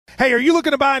Hey, are you looking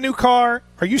to buy a new car?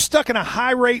 Are you stuck in a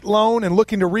high-rate loan and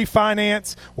looking to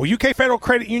refinance? Well, UK Federal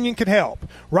Credit Union can help.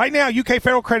 Right now, UK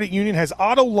Federal Credit Union has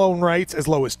auto loan rates as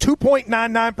low as 2.99%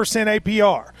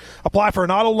 APR. Apply for an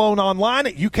auto loan online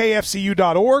at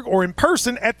ukfcu.org or in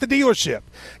person at the dealership.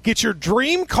 Get your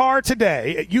dream car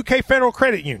today at UK Federal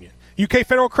Credit Union. UK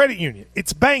Federal Credit Union.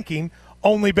 It's banking,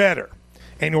 only better.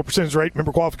 Annual percentage rate,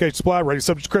 member qualification supply, rating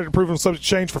subject to credit approval and subject to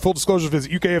change. For full disclosure,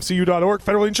 visit ukfcu.org.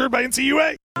 Federally insured by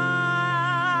NCUA.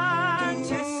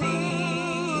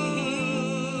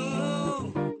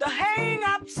 The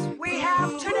hang-ups we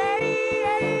have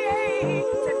today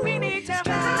that we need to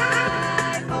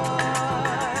fight for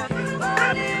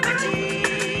liberty.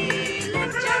 Let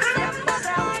yourself us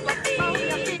out the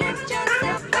feet. Let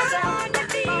yourself us out the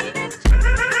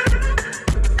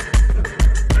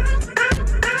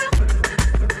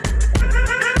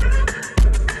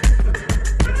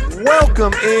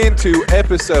Welcome into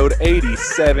episode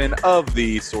 87 of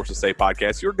the Sources Say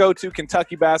podcast, your go-to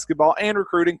Kentucky basketball and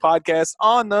recruiting podcast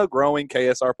on the growing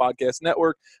KSR Podcast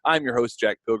Network. I'm your host,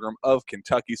 Jack Pilgrim of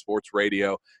Kentucky Sports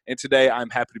Radio, and today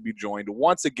I'm happy to be joined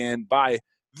once again by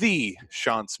the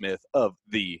Sean Smith of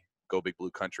the Go Big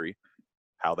Blue Country.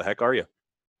 How the heck are you?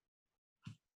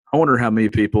 I wonder how many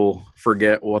people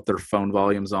forget what their phone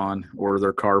volume's on or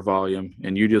their car volume,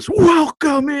 and you just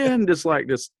welcome in, just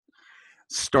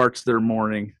starts their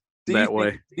morning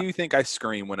way. Do you think I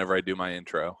scream whenever I do my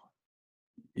intro?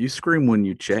 You scream when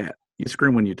you chat. You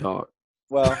scream when you talk.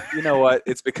 Well, you know what?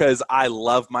 It's because I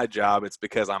love my job. It's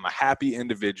because I'm a happy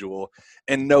individual,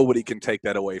 and nobody can take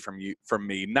that away from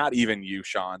me, not even you,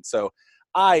 Sean. So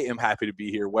I am happy to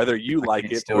be here, whether you like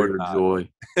it or not. Joy.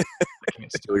 I can't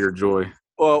steal your joy.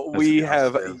 Well, we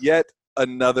have yet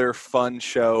another fun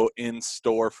show in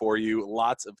store for you.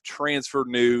 Lots of transfer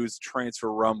news,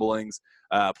 transfer rumblings,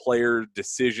 player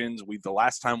decisions. The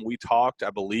last time we talked, I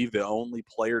believe the only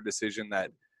player decision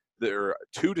that there are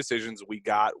two decisions we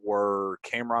got were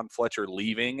Cameron Fletcher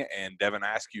leaving and Devin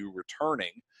Askew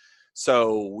returning.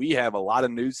 So we have a lot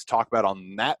of news to talk about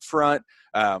on that front.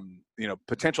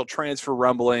 Potential transfer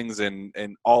rumblings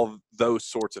and all those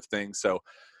sorts of things. So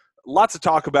lots to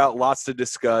talk about, lots to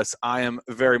discuss. I am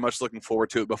very much looking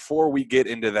forward to it. Before we get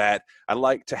into that, I'd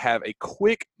like to have a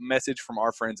quick message from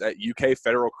our friends at UK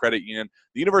Federal Credit Union.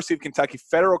 The University of Kentucky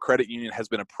Federal Credit Union has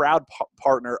been a proud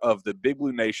partner of the Big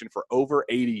Blue Nation for over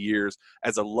 80 years.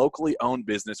 As a locally owned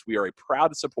business, we are a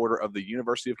proud supporter of the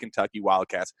University of Kentucky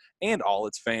Wildcats and all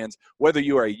its fans. Whether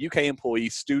you are a UK employee,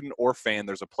 student, or fan,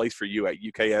 there's a place for you at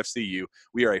UKFCU.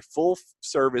 We are a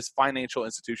full-service financial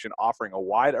institution offering a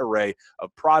wide array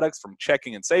of products from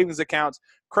checking and savings accounts,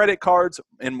 credit cards,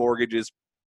 and mortgages.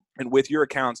 And with your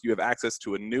accounts, you have access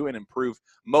to a new and improved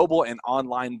mobile and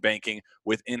online banking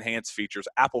with enhanced features,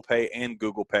 Apple Pay and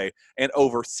Google Pay, and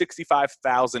over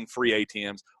 65,000 free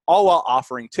ATMs, all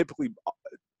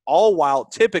while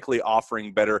typically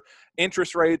offering better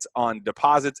interest rates on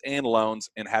deposits and loans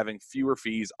and having fewer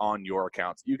fees on your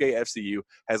accounts. UKFCU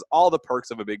has all the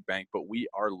perks of a big bank, but we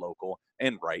are local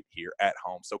and right here at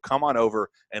home. So come on over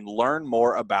and learn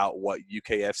more about what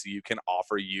UKFCU can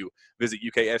offer you. Visit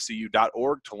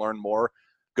ukfcu.org to learn more.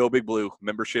 Go Big Blue.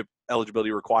 Membership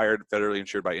eligibility required. Federally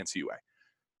insured by NCUA.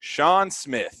 Sean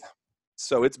Smith.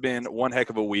 So it's been one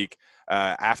heck of a week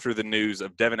after the news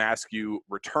of Devin Askew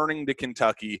returning to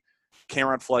Kentucky,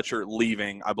 Cameron Fletcher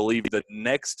leaving. I believe the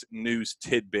next news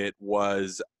tidbit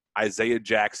was Isaiah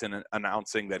Jackson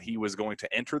announcing that he was going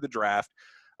to enter the draft,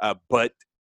 but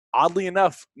oddly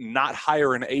enough, not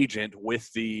hire an agent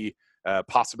with the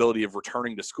possibility of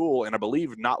returning to school. And I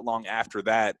believe not long after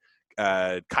that,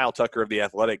 Kyle Tucker of The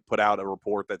Athletic put out a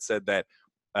report that said that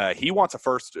he wants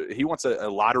a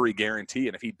lottery guarantee,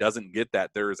 and if he doesn't get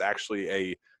that, there is actually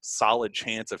a solid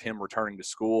chance of him returning to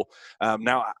school.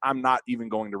 Now, I'm not even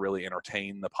going to really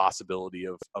entertain the possibility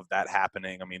of that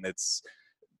happening. I mean,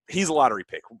 he's a lottery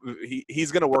pick.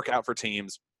 He's going to work out for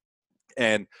teams,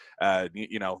 and they're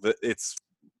going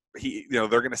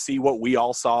to see what we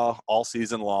all saw all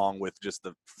season long with just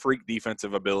the freak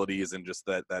defensive abilities and just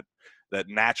that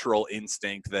natural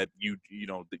instinct that you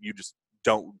just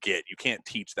don't get. You can't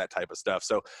teach that type of stuff.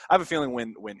 So I have a feeling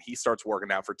when he starts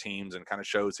working out for teams and kind of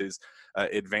shows his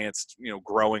advanced,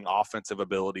 growing offensive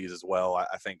abilities as well,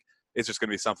 I think it's just going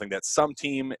to be something that some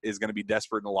team is going to be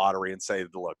desperate in the lottery and say,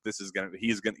 look, he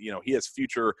has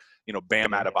future,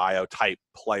 Bam Adebayo type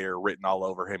player written all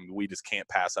over him. We just can't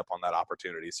pass up on that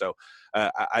opportunity. So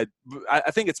I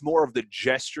think it's more of the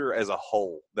gesture as a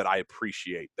whole that I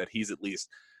appreciate, that he's at least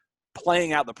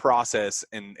playing out the process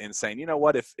and saying, you know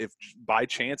what, if by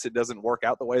chance it doesn't work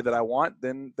out the way that I want,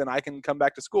 then I can come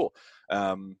back to school.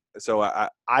 So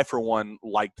I for one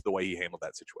liked the way he handled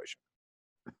that situation.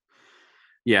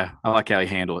 Yeah, I like how he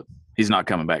handled it. He's not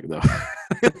coming back though.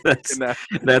 And,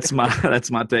 that's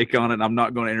my take on it. I'm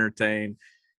not going to entertain.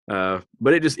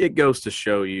 But it goes to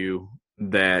show you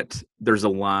that there's a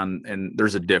line and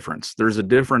there's a difference. There's a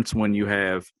difference when you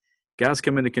have guys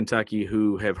come into Kentucky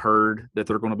who have heard that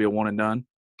they're going to be a one and done,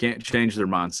 can't change their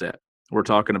mindset. We're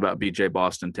talking about B.J.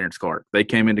 Boston, Terrence Clark. They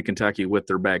came into Kentucky with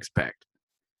their bags packed.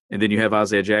 And then you have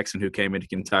Isaiah Jackson, who came into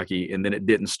Kentucky, and then it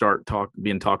didn't start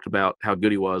being talked about how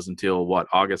good he was until,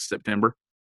 August, September?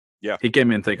 Yeah. He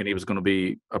came in thinking he was going to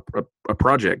be a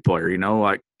project player,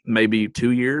 like maybe 2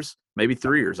 years, maybe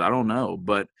 3 years. I don't know.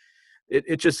 But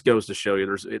it just goes to show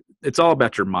you it's all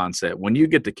about your mindset. When you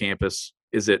get to campus,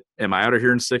 am I out of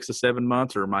here in 6 to 7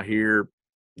 months, or am I here,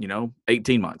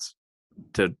 18 months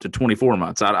to 24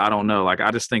 months? I don't know.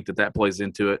 I just think that plays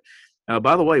into it.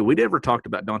 By the way, we never talked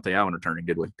about Dante Allen returning,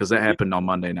 did we? Because that happened on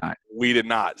Monday night. We did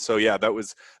not. So, yeah, that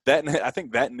was that. I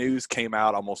think that news came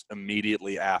out almost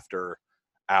immediately after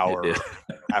after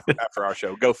our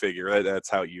show. Go figure. That's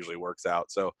how it usually works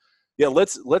out. So, yeah,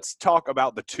 let's talk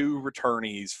about the two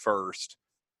returnees first,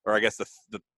 or I guess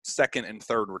the second and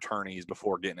third returnees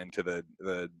before getting into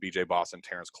the B.J. Boston,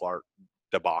 Terrence Clark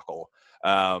debacle.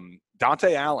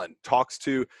 Dante Allen talks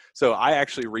to – so I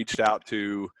actually reached out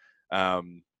to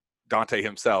Dante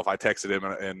himself. I texted him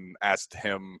and asked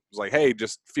him, was like, hey,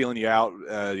 just feeling you out,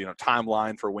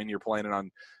 timeline for when you're planning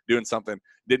on doing something.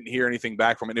 Didn't hear anything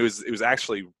back from him. It was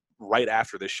actually right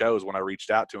after this show is when I reached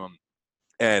out to him.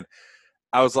 And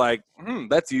I was like,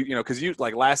 that's because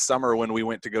like last summer when we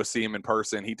went to go see him in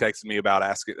person, he texted me about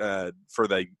asking for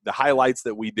the highlights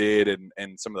that we did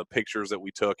and some of the pictures that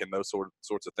we took and those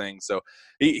sorts of things. So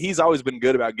he's always been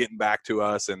good about getting back to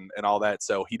us and all that.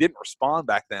 So he didn't respond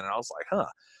back then. And I was like,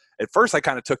 At first, I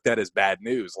kind of took that as bad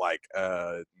news,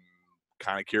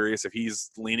 kind of curious if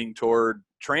he's leaning toward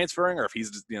transferring or if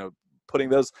he's, putting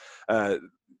those,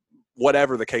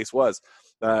 whatever the case was.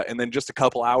 And then just a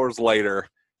couple hours later,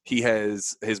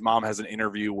 his mom has an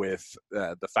interview with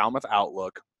the Falmouth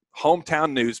Outlook,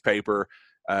 hometown newspaper,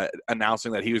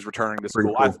 announcing that he was returning to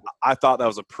school. Cool. I thought that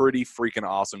was a pretty freaking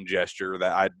awesome gesture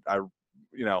that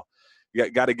you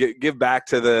got to give back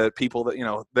to the people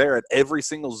that, they're at every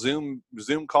single Zoom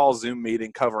call, Zoom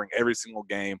meeting, covering every single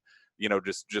game,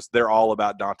 just they're all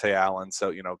about Dante Allen.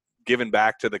 So, giving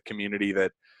back to the community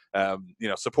that,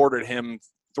 supported him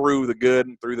through the good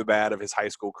and through the bad of his high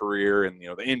school career and,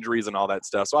 the injuries and all that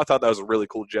stuff. So I thought that was a really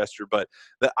cool gesture. But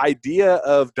the idea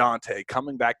of Dante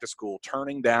coming back to school,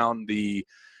 turning down the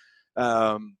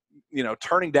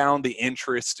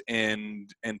interest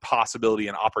and possibility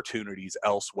and opportunities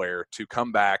elsewhere to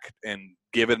come back and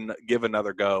give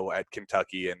another go at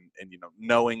Kentucky and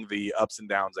knowing the ups and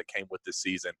downs that came with this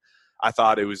season, I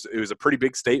thought it was a pretty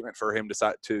big statement for him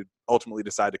to ultimately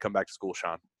decide to come back to school,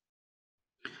 Sean.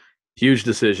 Huge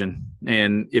decision.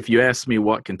 And if you ask me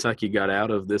what Kentucky got out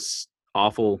of this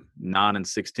awful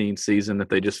 9-16 season that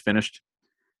they just finished,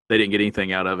 they didn't get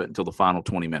anything out of it until the final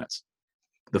 20 minutes.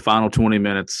 The final 20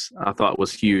 minutes I thought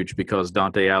was huge because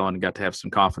Dante Allen got to have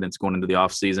some confidence going into the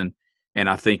offseason. And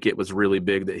I think it was really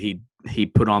big that he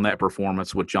put on that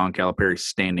performance with John Calipari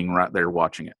standing right there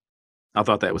watching it. I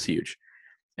thought that was huge.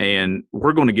 And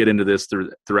we're going to get into this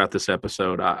throughout this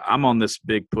episode. I'm on this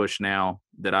big push now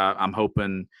that I'm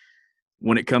hoping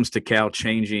when it comes to Cal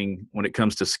changing, when it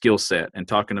comes to skill set and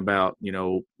talking about,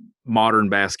 modern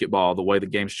basketball, the way the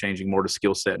game's changing more to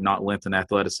skill set, not length and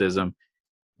athleticism,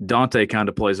 Dante kind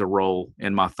of plays a role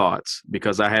in my thoughts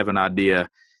because I have an idea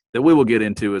that we will get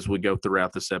into as we go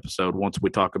throughout this episode once we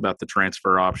talk about the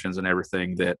transfer options and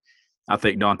everything that I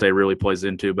think Dante really plays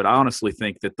into. But I honestly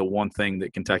think that the one thing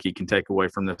that Kentucky can take away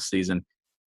from this season,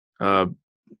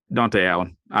 Dante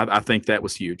Allen, I think that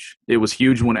was huge. It was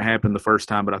huge when it happened the first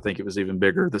time, but I think it was even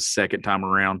bigger the second time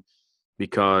around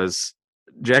because,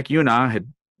 Jack, you and I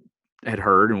had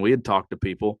heard and we had talked to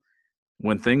people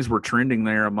when things were trending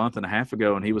there a month and a half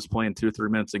ago and he was playing 2 or 3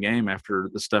 minutes a game after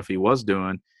the stuff he was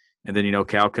doing. And then,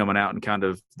 Cal coming out and kind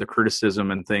of the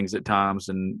criticism and things at times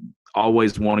and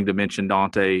always wanting to mention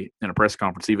Dante in a press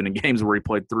conference, even in games where he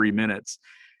played 3 minutes.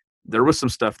 There was some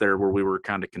stuff there where we were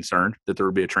kind of concerned that there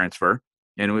would be a transfer.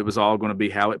 And it was all going to be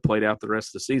how it played out the rest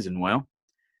of the season. Well,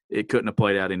 it couldn't have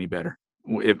played out any better.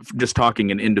 Just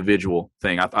talking an individual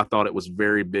thing, I thought it was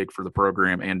very big for the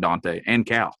program and Dante and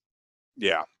Cal.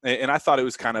 Yeah, and I thought it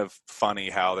was kind of funny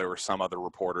how there were some other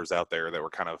reporters out there that were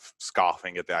kind of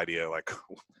scoffing at the idea, like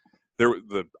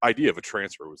the idea of a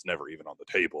transfer was never even on the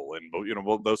table, and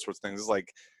those sorts of things. It's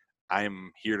like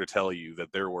I'm here to tell you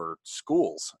that there were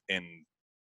schools in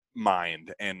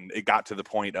mind, and it got to the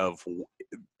point of,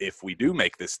 if we do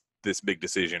make this big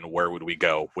decision, where would we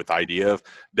go? With the idea of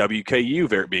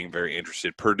WKU being very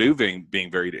interested, Purdue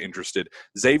being very interested,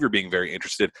 Xavier being very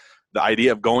interested, the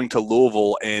idea of going to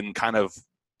Louisville and kind of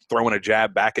throwing a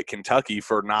jab back at Kentucky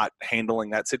for not handling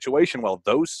that situation well.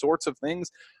 Those sorts of things,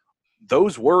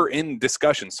 those were in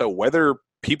discussion. So whether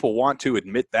people want to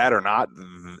admit that or not,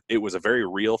 it was a very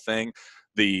real thing.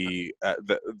 There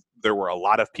were a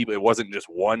lot of people. It wasn't just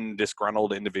one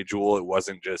disgruntled individual. It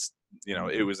wasn't just,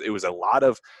 it was a lot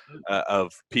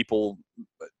of people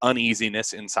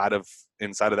uneasiness inside of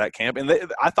that camp. And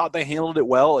I thought they handled it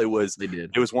well. They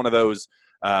did. It was one of those,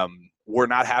 we're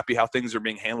not happy how things are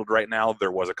being handled right now.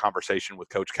 There was a conversation with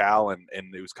Coach Cal, and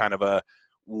it was kind of a,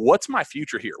 what's my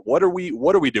future here? What are we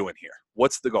doing here?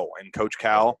 What's the goal? And Coach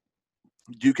Cal,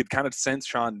 you could kind of sense,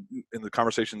 Sean, in the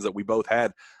conversations that we both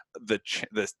had, there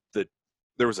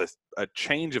was a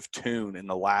change of tune in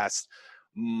the last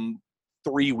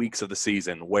 3 weeks of the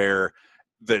season, where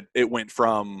it went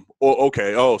from,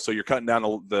 so you're cutting down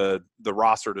the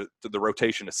roster to the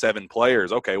rotation to 7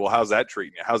 players. Okay, well, how's that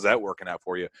treating you? How's that working out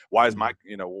for you? Why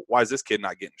is this kid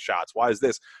not getting shots? Why is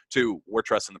this? To, we're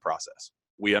trusting the process.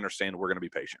 We understand we're going to be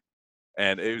patient.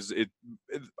 And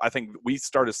I think we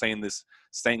started saying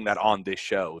that on this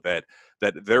show, that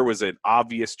there was an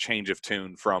obvious change of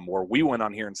tune from where we went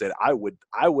on here and said, I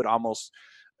would almost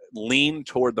lean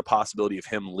toward the possibility of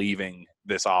him leaving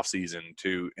this offseason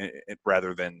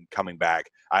rather than coming back.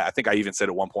 I think I even said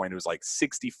at one point it was like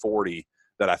 60-40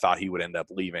 that I thought he would end up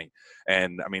leaving.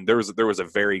 And I mean, there was a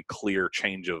very clear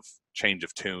change of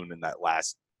tune in that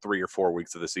last 3 or 4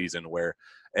 weeks of the season, where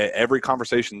every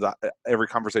conversation I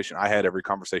had, every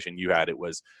conversation you had, it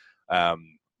was,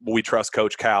 we trust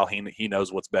Coach Cal. He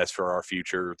knows what's best for our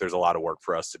future. There's a lot of work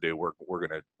for us to do. We're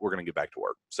gonna get back to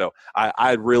work. So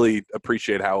I really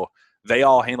appreciate how they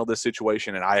all handled this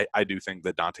situation, and I do think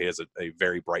that Dante has a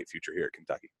very bright future here at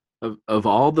Kentucky. Of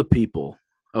all the people,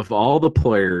 of all the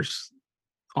players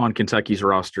on Kentucky's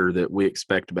roster that we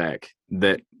expect back,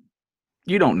 that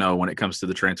you don't know when it comes to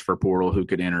the transfer portal who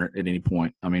could enter at any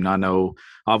point. I mean, I know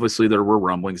obviously there were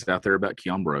rumblings out there about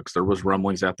Keon Brooks. There was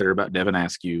rumblings out there about Devin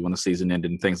Askew when the season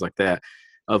ended and things like that.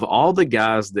 Of all the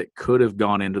guys that could have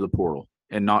gone into the portal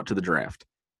and not to the draft,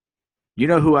 you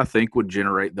know who I think would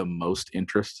generate the most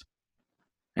interest?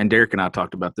 And Derek and I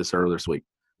talked about this earlier this week.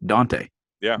 Dante.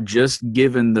 Yeah. Just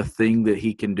given the thing that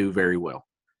he can do very well.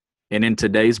 And in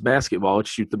today's basketball, it's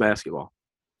shoot the basketball.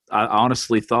 I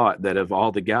honestly thought that of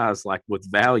all the guys, like, with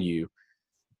value,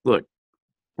 look,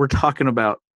 we're talking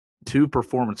about 2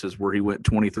 performances where he went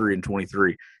 23 and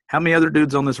 23. How many other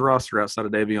dudes on this roster outside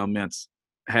of Davion Mintz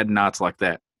had nights like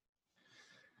that?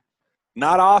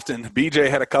 Not often. BJ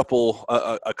had a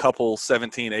couple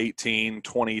 17, 18,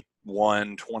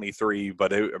 21, 23,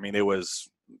 but it was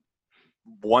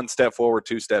one step forward,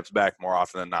 2 steps back more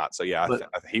often than not. So yeah,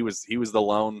 he was the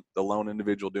lone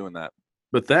individual doing that.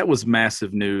 But that was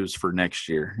massive news for next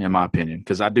year, in my opinion,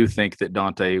 because I do think that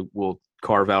Dante will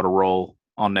carve out a role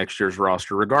on next year's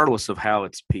roster, regardless of how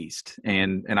it's pieced.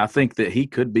 And I think that he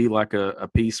could be like a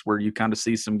piece where you kind of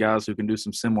see some guys who can do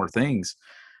some similar things,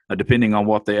 depending on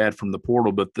what they add from the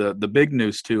portal. But the big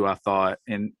news too, I thought,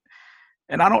 and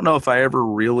I don't know if I ever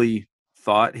really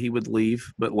thought he would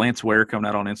leave, but Lance Ware coming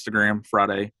out on Instagram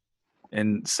Friday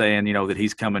and saying, that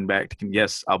he's coming back.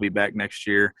 Yes, I'll be back next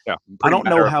year. Yeah, I don't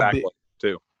know how big.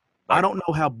 Too. I don't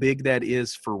know how big that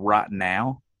is for right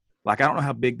now. Like, I don't know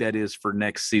how big that is for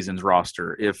next season's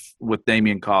roster. If with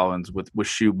Damian Collins, with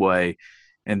Shoebway,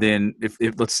 and then if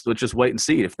let's just wait and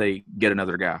see if they get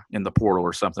another guy in the portal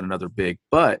or something, another big.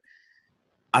 But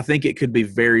I think it could be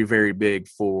very, very big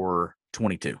for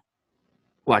 22.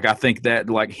 Like, I think that,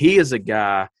 like, he is a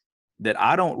guy that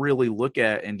I don't really look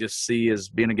at and just see as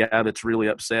being a guy that's really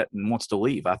upset and wants to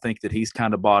leave. I think that he's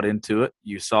kind of bought into it.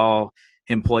 You saw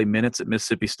him play minutes at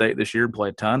Mississippi State this year and play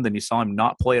a ton. Then you saw him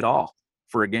not play at all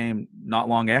for a game not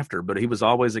long after. But he was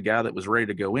always a guy that was ready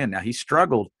to go in. Now, he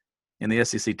struggled in the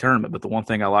SEC tournament, but the one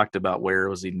thing I liked about Ware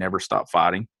was he never stopped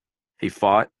fighting. He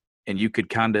fought, and you could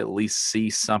kind of at least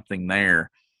see something there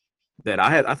that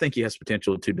I think he has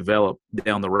potential to develop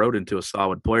down the road into a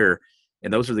solid player.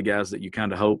 And those are the guys that you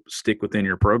kind of hope stick within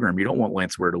your program. You don't want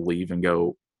Lance Ware to leave and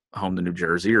go home to New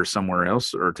Jersey or somewhere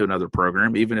else or to another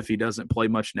program, even if he doesn't play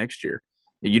much next year.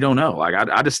 You don't know. Like,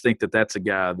 I just think that that's a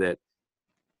guy that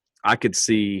I could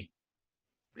see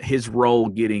his role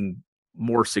getting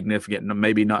more significant,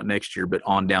 maybe not next year, but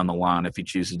on down the line if he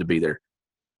chooses to be there.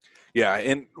 Yeah,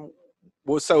 and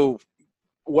so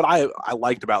what I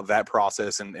liked about that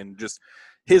process and just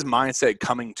his mindset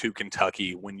coming to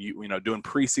Kentucky when you know doing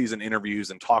preseason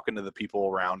interviews and talking to the people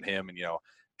around him and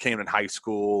came in high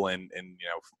school and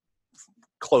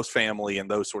close family and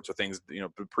those sorts of things,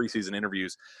 preseason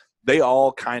interviews, they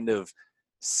all kind of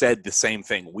said the same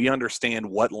thing. We understand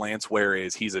what Lance Ware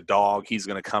is. He's a dog. He's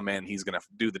going to come in. He's going to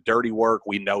do the dirty work.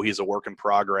 We know he's a work in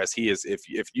progress. He is.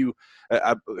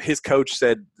 His coach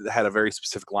had a very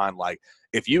specific line like,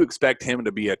 if you expect him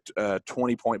to be a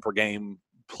 20-point per game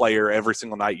player every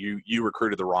single night, you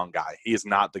recruited the wrong guy. He is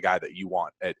not the guy that you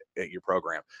want at your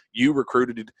program. You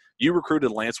recruited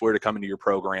Lance Ware to come into your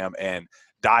program and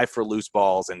dive for loose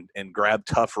balls and grab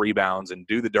tough rebounds and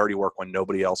do the dirty work when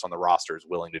nobody else on the roster is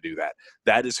willing to do that.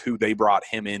 That is who they brought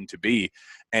him in to be.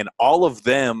 And all of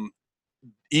them,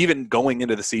 even going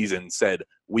into the season, said,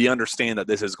 we understand that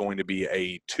this is going to be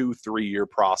a 2-3 year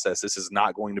process. This is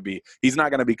not going to be – he's not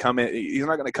going to come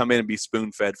in and be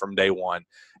spoon-fed from day one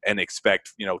and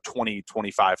expect, 20,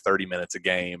 25, 30 minutes a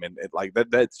game. And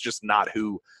that's just not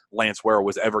who Lance Ware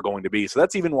was ever going to be. So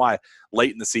that's even why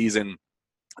late in the season –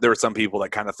 there were some people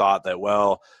that kind of thought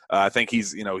that, I think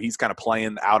he's kind of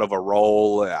playing out of a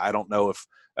role. I don't know if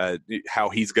how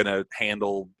he's going to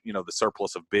handle, the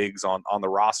surplus of bigs on the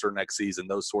roster next season,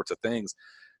 those sorts of things.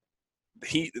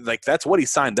 That's what he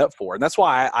signed up for. And that's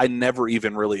why I never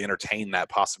even really entertained that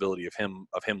possibility of him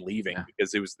leaving,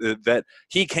 because it was that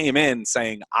he came in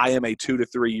saying, I am a 2 to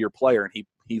 3 year player. And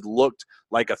he looked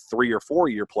like a 3 or 4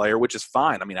 year player, which is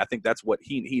fine. I mean, I think that's what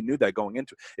he knew that going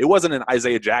into. It wasn't an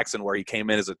Isaiah Jackson where he came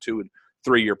in as a 2 and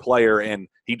 3 year player and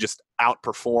he just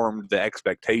outperformed the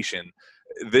expectation.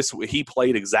 He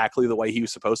played exactly the way he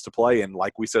was supposed to play. And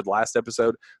like we said last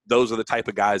episode, those are the type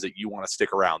of guys that you want to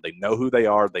stick around. They know who they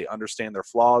are. They understand their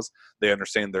flaws. They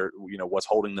understand what's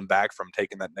holding them back from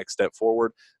taking that next step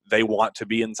forward. They want to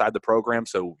be inside the program.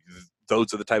 So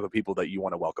those are the type of people that you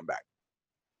want to welcome back.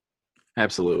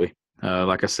 Absolutely.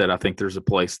 Like I said, I think there's a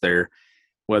place there,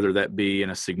 whether that be in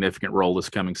a significant role this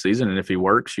coming season. And if he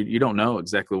works, you don't know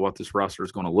exactly what this roster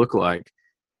is going to look like.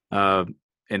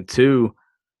 And two,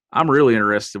 I'm really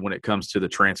interested when it comes to the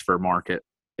transfer market,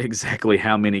 exactly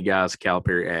how many guys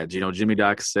Calipari adds. Jimmy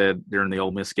Dykes said during the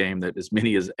Ole Miss game that as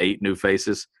many as 8 new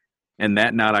faces. And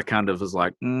that night I kind of was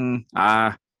like,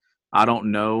 I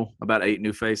don't know about 8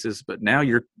 new faces. But now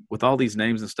you're with all these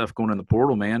names and stuff going in the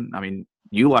portal, man. I mean,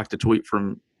 you liked a tweet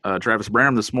from Travis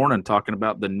Brown this morning talking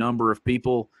about the number of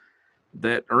people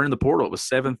that are in the portal. It was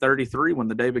 733 when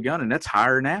the day begun, and that's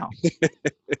higher now.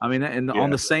 I mean, and on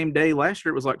the same day last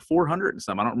year, it was like 400 and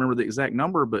some. I don't remember the exact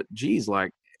number, but geez,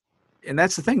 and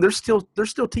that's the thing. There's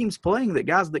still teams playing that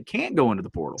guys that can't go into the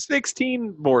portal.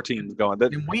 16 more teams going.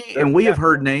 We have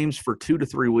heard names for 2 to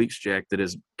 3 weeks, Jack,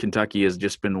 that Kentucky has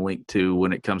just been linked to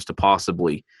when it comes to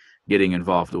possibly getting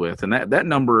involved with. And that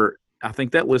number, I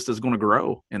think that list is going to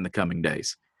grow in the coming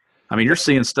days. I mean, you're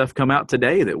seeing stuff come out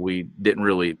today that we didn't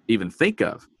really even think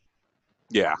of.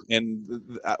 Yeah, and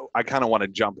I kind of want to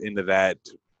jump into that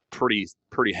pretty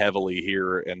heavily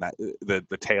here in that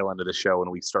the tail end of the show, and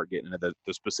we start getting into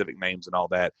the specific names and all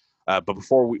that. But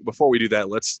before we do that,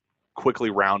 let's quickly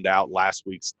round out last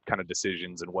week's kind of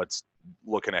decisions and what's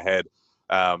looking ahead.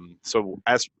 So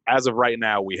as of right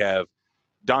now, we have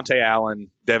Dante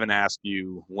Allen, Devin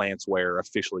Askew, Lance Ware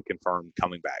officially confirmed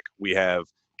coming back. We have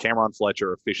Cameron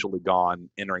Fletcher officially gone,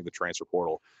 entering the transfer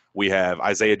portal. We have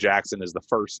Isaiah Jackson as the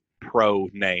first pro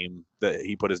name that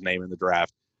he put his name in the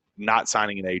draft, not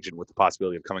signing an agent with the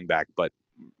possibility of coming back, but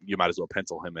you might as well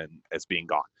pencil him in as being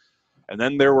gone. And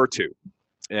then there were 2,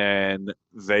 and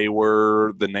they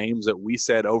were the names that we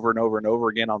said over and over and over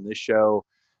again on this show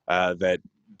that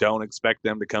don't expect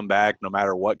them to come back no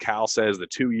matter what Cal says, the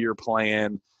 2-year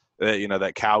plan,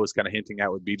 that Cal was kind of hinting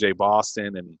at with BJ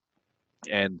Boston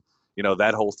and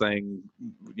that whole thing,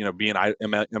 being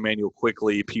Emmanuel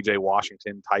Quickly, PJ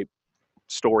Washington type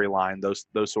storyline,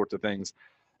 those sorts of things.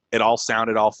 It all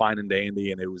sounded all fine and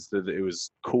dandy, and it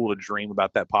was cool to dream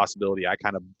about that possibility. I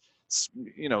kind of,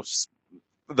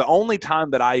 the only time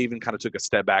that I even kind of took a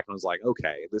step back and was like,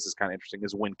 okay, this is kind of interesting,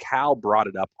 is when Cal brought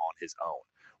it up on his own.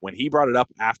 When he brought it up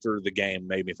after the game,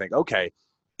 made me think, okay,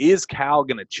 is Cal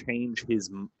going to change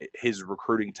his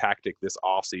recruiting tactic this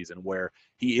offseason where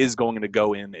he is going to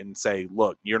go in and say,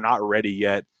 look, you're not ready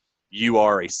yet. You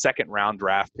are a second-round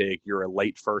draft pick. You're a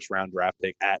late first-round draft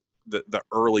pick at the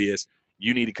earliest.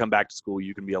 You need to come back to school.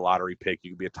 You can be a lottery pick.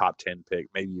 You can be a top 10 pick,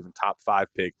 maybe even top 5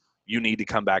 pick. You need to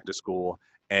come back to school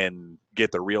and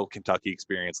get the real Kentucky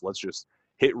experience. Let's just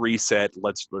hit reset.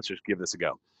 Let's just give this a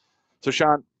go. So,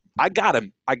 Sean, I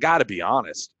gotta be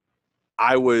honest.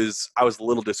 I was a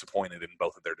little disappointed in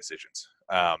both of their decisions.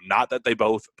 Not that they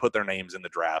both put their names in the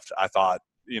draft. I thought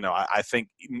I think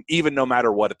even no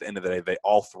matter what, at the end of the day,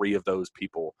 all three of those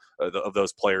people, of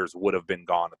those players, would have been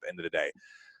gone at the end of the day.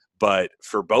 But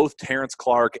for both Terrence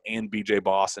Clark and B.J.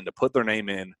 Boston to put their name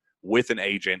in with an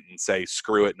agent and say,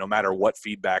 screw it, no matter what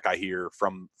feedback I hear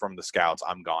from the scouts,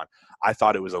 I'm gone. I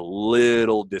thought it was a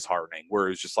little disheartening, where it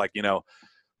was just like,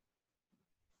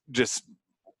 just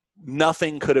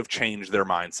nothing could have changed their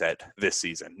mindset this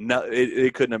season. No,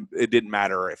 it couldn't have, it didn't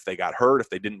matter if they got hurt, if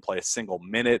they didn't play a single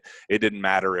minute. It didn't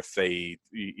matter if they,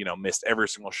 missed every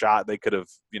single shot. They could have,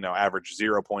 averaged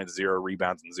 0 points, 0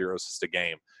 rebounds, and 0 assists a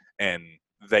game. And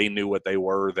they knew what they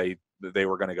were. They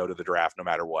were going to go to the draft no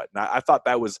matter what. And I thought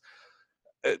that was,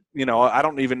 I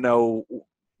don't even know.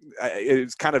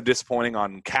 It's kind of disappointing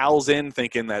on Cal's end,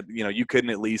 thinking that, you couldn't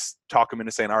at least talk him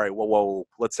into saying, all right, well,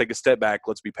 let's take a step back.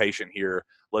 Let's be patient here.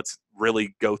 Let's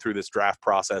really go through this draft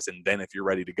process. And then if you're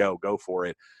ready to go for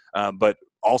it. But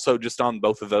also just on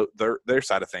both of their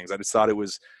side of things, I just thought it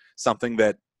was something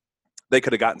that they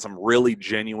could have gotten some really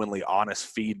genuinely honest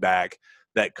feedback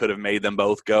that could have made them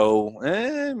both go,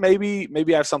 maybe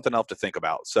I have something else to think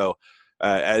about. So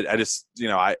I just,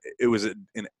 it was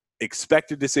an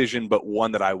expected decision, but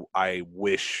one that I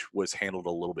wish was handled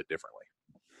a little bit differently.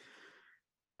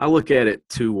 I look at it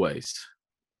two ways.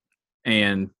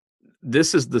 And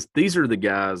these are the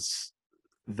guys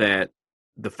that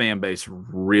the fan base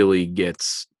really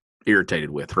gets irritated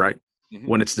with, right? Mm-hmm.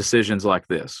 When it's decisions like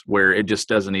this, where it just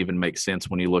doesn't even make sense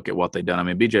when you look at what they've done. I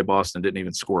mean, B.J. Boston didn't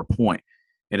even score a point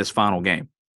in his final game.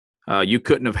 You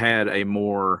couldn't have had a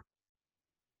more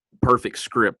perfect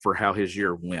script for how his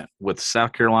year went, with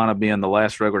South Carolina being the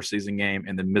last regular season game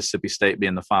and then Mississippi State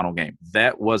being the final game.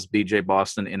 That was B.J.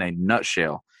 Boston in a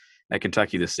nutshell at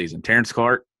Kentucky this season. Terrence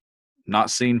Clark, not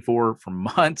seen for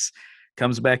months,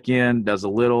 comes back in, does a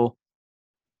little,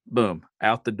 boom,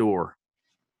 out the door,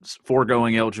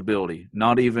 foregoing eligibility,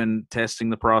 not even testing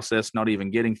the process, not even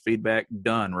getting feedback,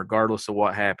 done, regardless of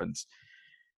what happens.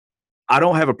 I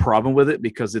don't have a problem with it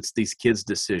because it's these kids'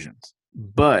 decisions.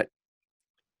 But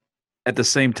at the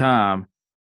same time,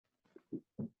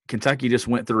 Kentucky just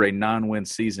went through a 9-win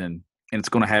season, and it's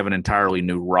going to have an entirely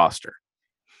new roster.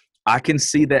 I can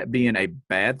see that being a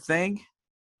bad thing,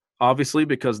 obviously,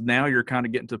 because now you're kind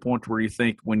of getting to the point where you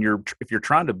think if you're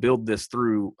trying to build this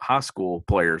through high school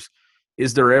players,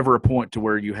 is there ever a point to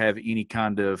where you have any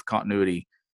kind of continuity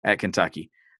at Kentucky?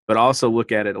 But also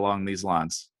look at it along these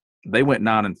lines. They went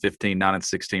 9-15,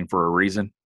 9-16 for a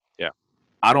reason. Yeah.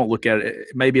 I don't look at it.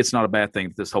 Maybe it's not a bad thing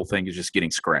that this whole thing is just getting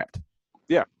scrapped.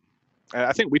 Yeah.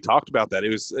 I think we talked about that.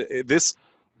 It was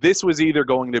this was either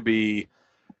going to be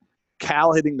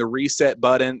Cal hitting the reset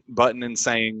button and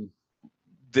saying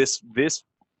this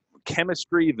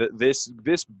chemistry,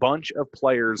 this bunch of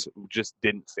players just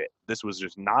didn't fit. This was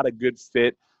just not a good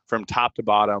fit from top to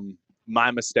bottom.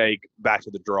 My mistake, back to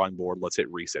the drawing board, let's hit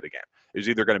reset again. It was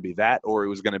either going to be that, or it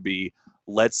was going to be,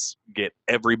 let's get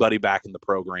everybody back in the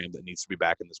program that needs to be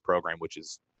back in this program, which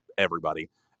is everybody,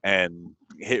 and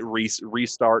hit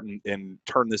restart and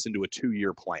turn this into a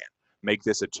 2-year plan. Make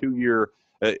this a 2-year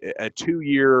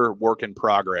work in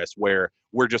progress, where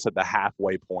we're just at the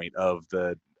halfway point of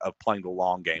playing the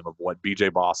long game of what B.J.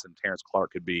 Boston, Terrence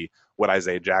Clark could be, what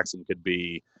Isaiah Jackson could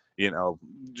be,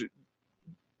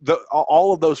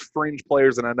 all of those fringe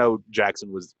players. And I know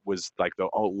Jackson was like the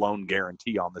lone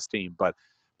guarantee on this team, but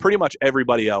pretty much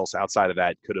everybody else outside of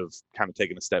that could have kind of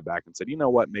taken a step back and said, you know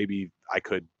what, maybe I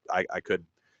could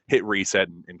hit reset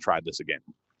and try this again.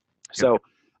 So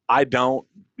I don't,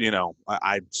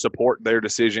 I support their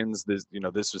decisions.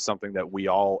 This was something that we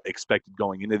all expected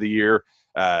going into the year.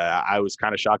 I was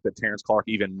kind of shocked that Terrence Clark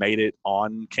even made it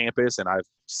on campus. And I've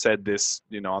said this,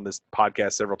 on this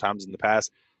podcast several times in the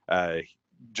past.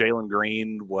 Jalen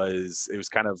Green it was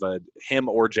kind of a him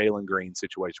or Jalen Green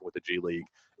situation with the G League.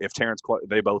 If Terrence Clark,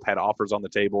 they both had offers on the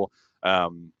table. I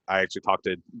actually talked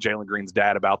to Jalen Green's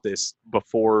dad about this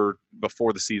before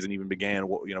the season even began,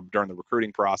 during the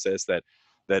recruiting process, that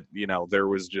there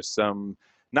was just some,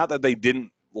 not that they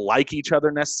didn't like each other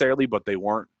necessarily, but they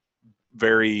weren't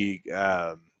very,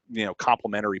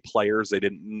 complementary players. They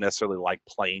didn't necessarily like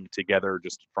playing together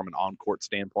just from an on-court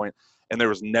standpoint. And there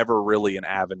was never really an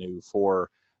avenue for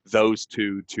those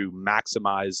two to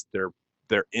maximize their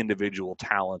individual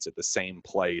talents at the same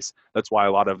place. That's why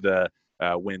a lot of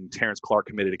when Terrence Clark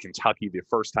committed to Kentucky the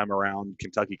first time around,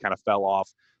 Kentucky kind of fell off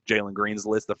Jalen Green's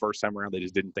list the first time around. They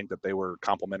just didn't think that they were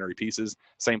complementary pieces.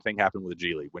 Same thing happened with the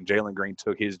G League. When Jalen Green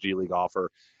took his G League offer,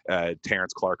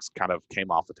 Terrence Clark's kind of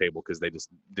came off the table because they just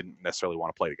didn't necessarily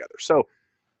want to play together. So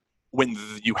when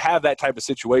you have that type of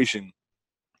situation,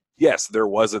 yes, there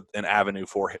was an avenue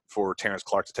for Terrence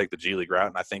Clark to take the G League route,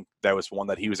 and I think that was one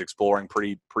that he was exploring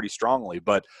pretty strongly.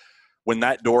 But when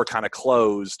that door kind of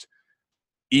closed,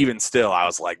 even still, I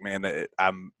was like, man,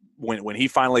 when he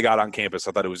finally got on campus,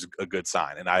 I thought it was a good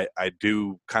sign. And I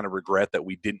do kind of regret that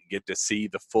we didn't get to see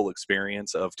the full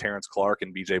experience of Terrence Clark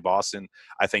and BJ Boston.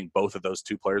 I think both of those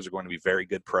two players are going to be very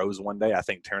good pros one day. I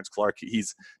think Terrence Clark,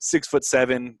 he's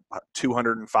 6'7",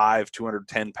 205,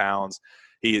 210 pounds.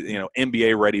 He,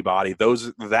 NBA ready body.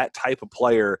 That type of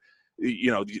player,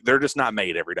 they're just not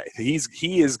made every day. He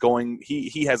has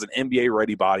an NBA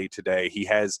ready body today. He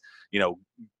has,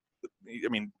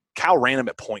 Cal ran him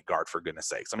at point guard, for goodness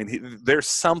sakes. There's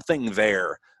something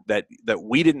there that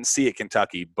we didn't see at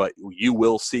Kentucky, but you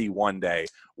will see one day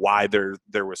why there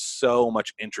was so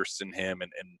much interest in him,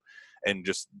 and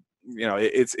just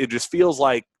it just feels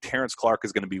like Terrence Clark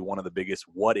is going to be one of the biggest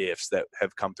what ifs that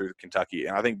have come through Kentucky,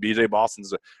 and I think BJ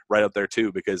Boston's right up there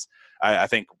too, because I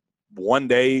think one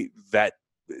day that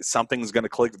something's going to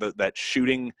click,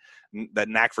 that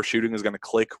knack for shooting is going to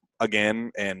click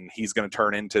again, and he's going to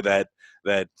turn into that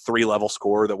 3-level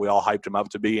scorer that we all hyped him up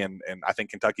to be. And I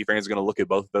think Kentucky fans are going to look at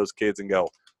both of those kids and go,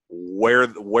 where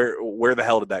the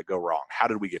hell did that go wrong? How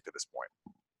did we get to this point?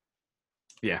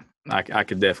 Yeah, I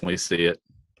could definitely see it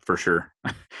for sure.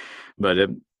 But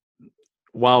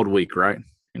wild week, right?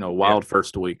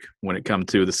 First week when it come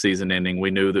to the season ending.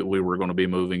 We knew that we were going to be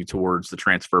moving towards the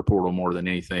transfer portal more than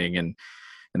anything, and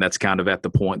that's kind of at the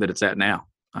point that it's at now.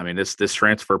 This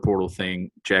transfer portal thing,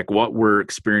 Jack, what we're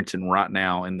experiencing right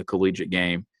now in the collegiate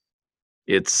game,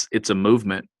 it's a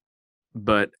movement,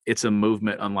 but it's a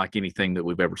movement unlike anything that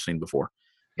we've ever seen before.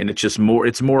 And it's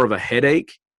more of a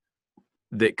headache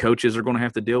that coaches are going to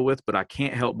have to deal with, but I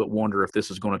can't help but wonder if this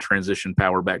is going to transition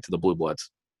power back to the Blue Bloods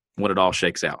when it all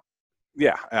shakes out.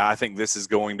 Yeah, I think this is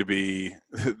going to be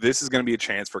a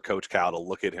chance for Coach Cal to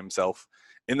look at himself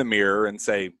in the mirror and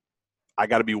say, I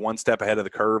got to be one step ahead of the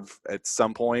curve at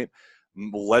some point.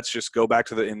 Let's just go back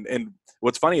to and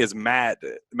what's funny is Matt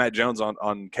Jones on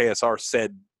KSR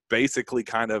said basically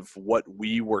kind of what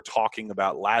we were talking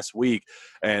about last week.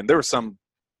 And there was some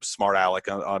smart aleck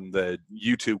on the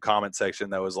YouTube comment section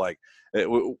that was like,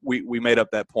 we made up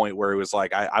that point where it was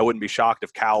like, I wouldn't be shocked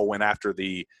if Cal went after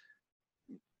the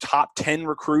top 10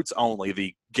 recruits only,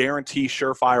 the guarantee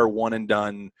surefire one and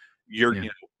done,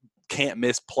 can't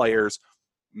miss players,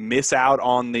 miss out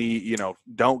on the,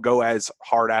 don't go as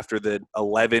hard after the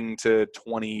 11 to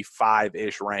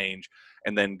 25-ish range,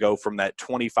 and then go from that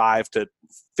 25 to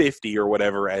 50 or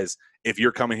whatever. As if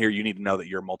you're coming here, you need to know that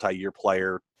you're a multi-year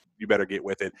player. You better get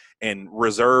with it and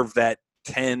reserve that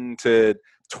 10 to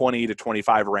 20 to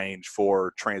 25 range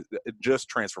for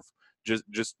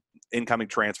just incoming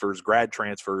transfers, grad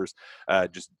transfers.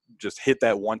 Just hit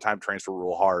that one-time transfer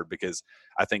rule hard, because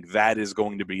I think that is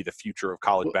going to be the future of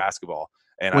college basketball.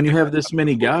 And when you have this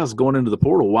many guys going into the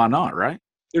portal, why not, right?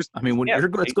 It's going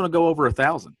to go over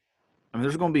 1,000.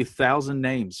 There's going to be 1,000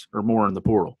 names or more in the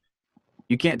portal.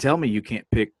 You can't tell me you can't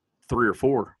pick 3 or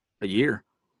 4 a year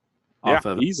off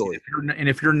of it. Easily.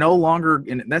 If you're no longer –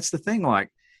 and that's the thing,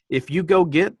 like, if you go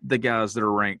get the guys that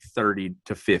are ranked 30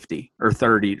 to 50 or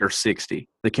 30 or 60,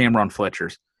 the Cameron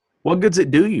Fletchers, what good's it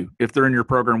do you if they're in your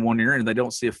program 1 year and they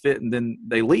don't see a fit and then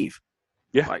they leave?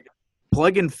 Yeah. Like,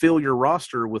 plug and fill your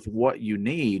roster with what you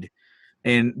need.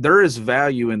 And there is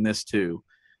value in this too.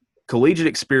 Collegiate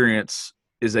experience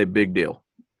is a big deal.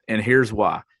 And here's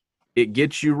why. It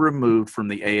gets you removed from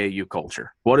the AAU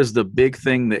culture. What is the big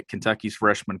thing that Kentucky's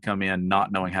freshmen come in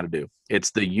not knowing how to do?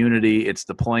 It's the unity, it's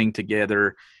the playing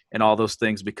together and all those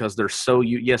things, because they're so –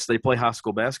 yes, they play high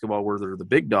school basketball where they're the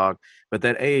big dog, but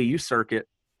that AAU circuit,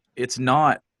 it's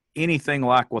not anything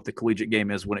like what the collegiate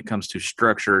game is when it comes to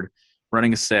structured –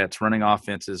 running sets, running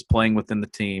offenses, playing within the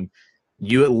team.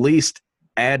 You at least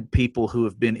add people who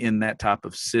have been in that type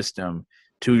of system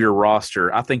to your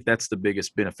roster. I think that's the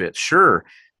biggest benefit. Sure,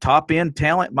 top-end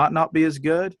talent might not be as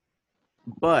good,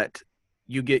 but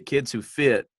you get kids who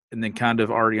fit and then kind of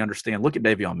already understand. Look at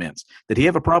Davion Mintz. Did he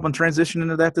have a problem transitioning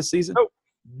into that this season?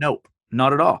 Nope,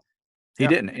 not at all. He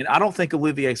didn't. And I don't think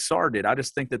Olivier Sarr did. I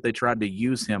just think that they tried to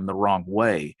use him the wrong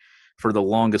way for the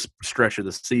longest stretch of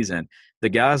the season. The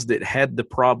guys that had the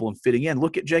problem fitting in,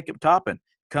 look at Jacob Toppin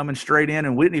coming straight in,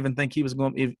 and we didn't even think he was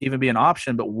going to even be an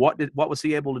option, but what was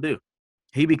he able to do?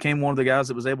 He became one of the guys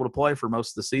that was able to play for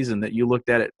most of the season that you looked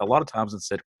at it a lot of times and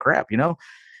said, crap,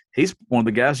 he's one of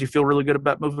the guys you feel really good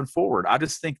about moving forward. I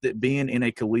just think that being in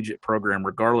a collegiate program,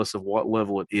 regardless of what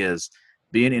level it is,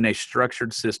 being in a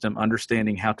structured system,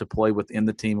 understanding how to play within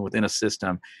the team, within a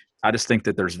system, I just think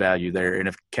that there's value there. And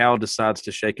if Cal decides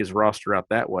to shake his roster out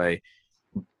that way,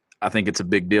 I think it's a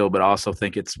big deal, but I also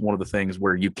think it's one of the things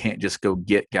where you can't just go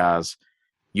get guys.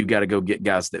 You got to go get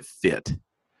guys that fit.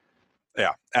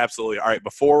 Yeah, absolutely. All right,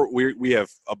 before we have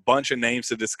a bunch of names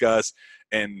to discuss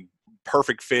and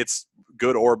perfect fits,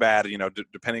 good or bad,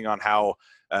 depending on how,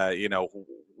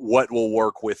 what will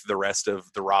work with the rest of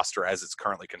the roster as it's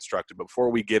currently constructed. But before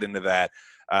we get into that,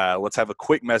 let's have a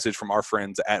quick message from our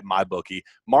friends at MyBookie.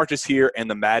 March is here and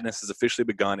the madness has officially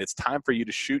begun. It's time for you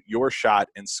to shoot your shot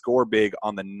and score big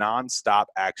on the nonstop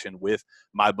action with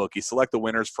MyBookie. Select the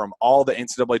winners from all the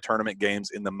NCAA tournament games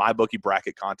in the MyBookie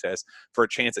bracket contest for a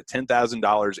chance at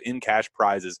 $10,000 in cash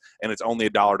prizes, and it's only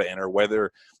 $1 to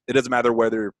enter. It doesn't matter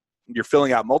whether you're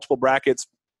filling out multiple brackets,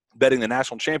 betting the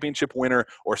national championship winner,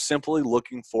 or simply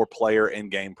looking for player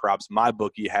and game props,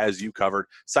 MyBookie has you covered.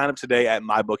 Sign up today at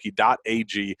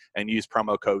mybookie.ag and use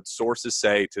promo code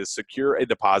SOURCESSAY to secure a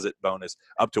deposit bonus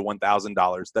up to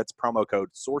 $1,000. That's promo code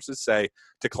SOURCESSAY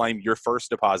to claim your first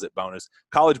deposit bonus.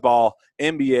 College ball,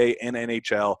 NBA, and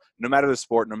NHL, no matter the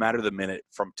sport, no matter the minute,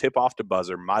 from tip-off to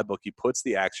buzzer, MyBookie puts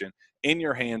the action in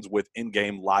your hands with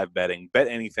in-game live betting. Bet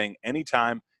anything,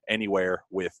 anytime, anywhere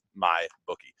with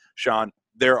MyBookie. Sean,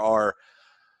 there are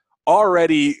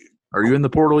already – Are you in the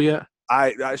portal yet?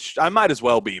 I might as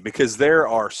well be, because there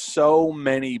are so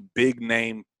many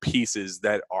big-name pieces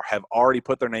that have already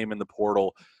put their name in the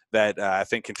portal that I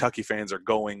think Kentucky fans are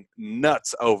going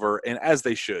nuts over, and as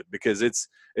they should, because it's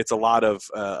a lot of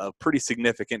pretty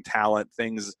significant talent,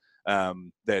 things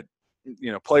that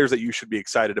 – players that you should be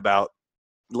excited about.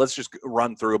 Let's just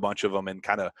run through a bunch of them and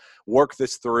kind of work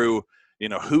this through –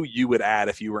 who you would add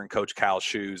if you were in Coach Cal's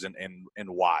shoes and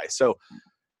why. So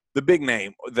the big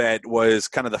name that was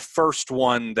kind of the first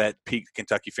one that piqued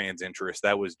Kentucky fans' interest,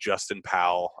 that was Justin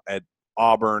Powell at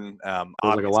Auburn. Feels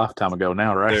like a lifetime ago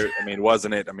now, right?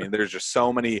 Wasn't it? There's just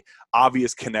so many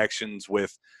obvious connections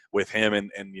with him and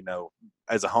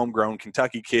as a homegrown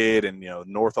Kentucky kid and,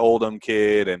 North Oldham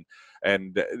kid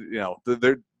and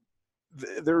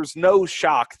there's no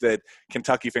shock that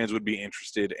Kentucky fans would be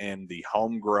interested in the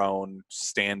homegrown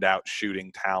standout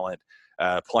shooting talent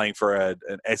playing for an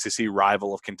SEC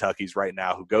rival of Kentucky's right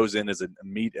now, who goes in as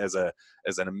a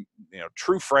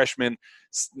true freshman,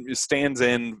 stands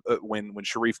in when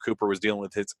Sharif Cooper was dealing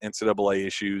with his NCAA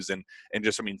issues and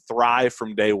just thrived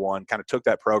from day one. Kind of took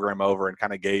that program over and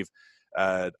kind of gave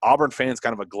Auburn fans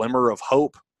kind of a glimmer of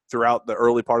hope throughout the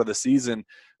early part of the season.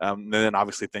 And then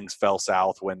obviously things fell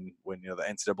south when the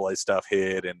NCAA stuff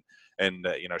hit and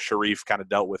Sharif kind of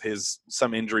dealt with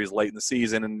some injuries late in the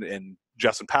season and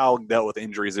Justin Powell dealt with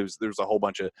injuries. There's a whole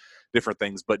bunch of different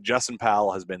things, but Justin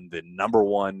Powell has been the number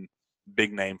one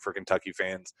big name for Kentucky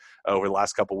fans over the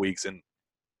last couple of weeks. And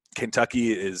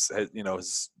Kentucky has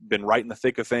been right in the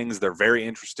thick of things. They're very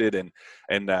interested and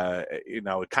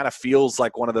it kind of feels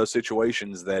like one of those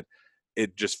situations that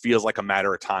it just feels like a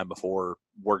matter of time before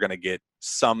we're going to get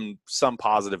some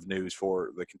positive news for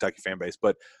the Kentucky fan base.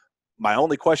 But my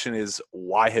only question is,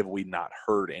 why have we not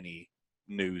heard any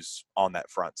news on that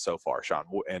front so far, Sean?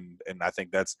 And I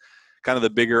think that's kind of the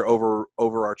bigger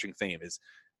overarching theme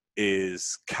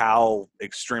is Cal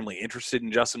extremely interested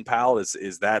in Justin Powell?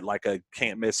 Is that like a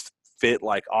can't miss fit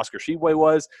like Oscar Tshiebwe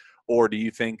was? Or do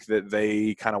you think that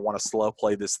they kind of want to slow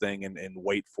play this thing and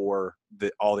wait for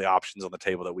all the options on the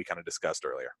table that we kind of discussed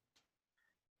earlier?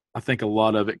 I think a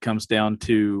lot of it comes down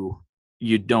to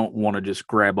you don't want to just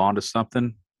grab onto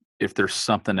something if there's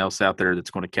something else out there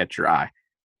that's going to catch your eye.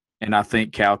 And I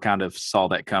think Cal kind of saw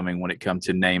that coming when it comes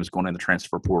to names going in the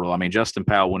transfer portal. Justin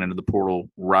Powell went into the portal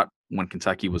right when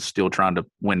Kentucky was still trying to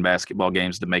win basketball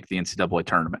games to make the NCAA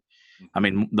tournament.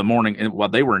 The morning while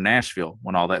they were in Nashville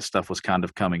when all that stuff was kind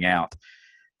of coming out.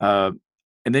 And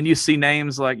then you see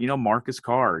names like, Marcus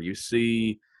Carr, you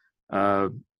see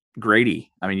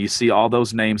Grady. You see all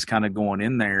those names kind of going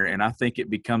in there. And I think it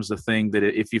becomes the thing that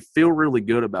if you feel really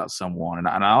good about someone, and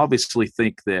I obviously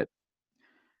think that,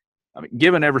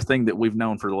 given everything that we've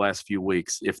known for the last few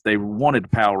weeks, if they wanted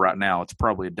Powell right now, it's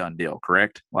probably a done deal,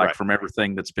 correct? Right. From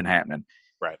everything that's been happening.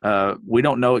 Right. We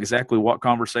don't know exactly what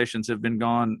conversations have been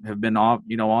on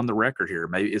the record here.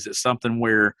 Maybe is it something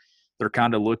where they're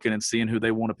kind of looking and seeing who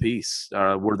they want to piece?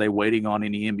 Were they waiting on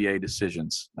any NBA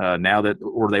decisions?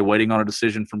 Were they waiting on a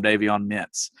decision from Davion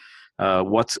Mintz?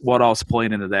 What else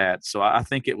playing into that? So I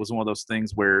think it was one of those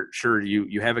things where sure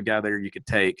you have a guy there you could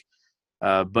take,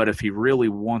 but if he really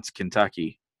wants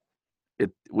Kentucky,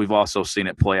 we've also seen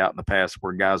it play out in the past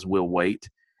where guys will wait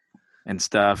and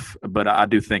stuff. But I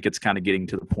do think it's kind of getting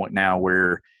to the point now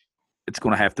where it's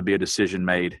going to have to be a decision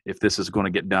made if this is going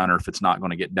to get done or if it's not going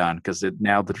to get done. Because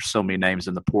now that there's so many names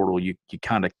in the portal, you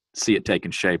kind of see it taking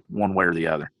shape one way or the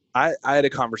other. I had a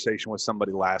conversation with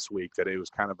somebody last week that it was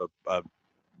kind of a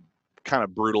kind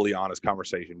of brutally honest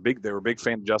conversation. They were a big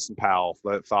fan of Justin Powell,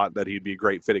 that thought that he'd be a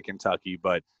great fit at Kentucky,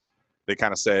 but they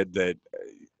kind of said that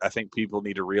I think people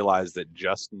need to realize that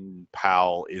Justin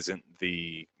Powell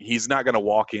he's not going to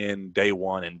walk in day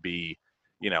one and be,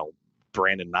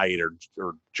 Brandon Knight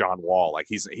or John Wall. Like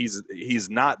he's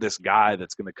not this guy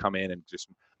that's going to come in and just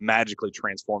magically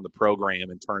transform the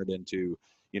program and turn it into,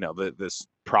 this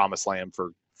promised land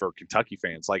for Kentucky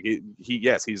fans. Like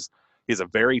he's a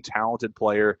very talented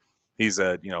player. He's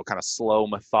a, kind of slow,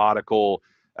 methodical,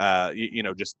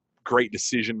 just great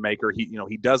decision maker.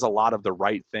 He does a lot of the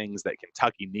right things that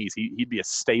Kentucky needs. He'd be a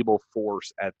stable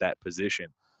force at that position,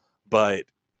 but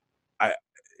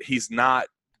he's not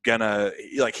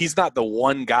he's not the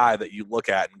one guy that you look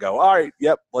at and go, all right,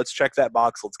 yep, let's check that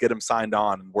box. Let's get him signed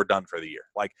on and we're done for the year.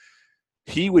 Like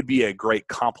he would be a great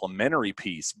complementary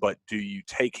piece, but do you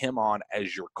take him on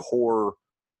as your core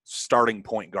starting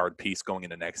point guard piece going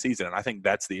into next season? And I think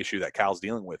that's the issue that Cal's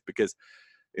dealing with, because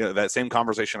that same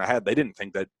conversation I had, they didn't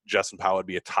think that Justin Powell would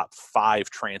be a top 5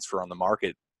 transfer on the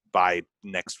market by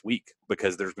next week,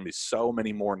 because there's going to be so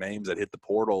many more names that hit the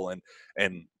portal.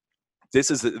 And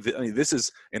this is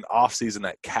an offseason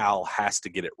that Cal has to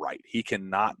get it right. He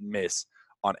cannot miss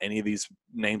on any of these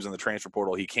names in the transfer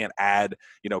portal. He can't add,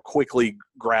 quickly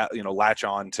latch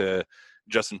on to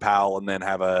Justin Powell and then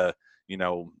have a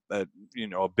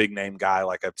big name guy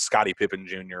like a Scottie Pippen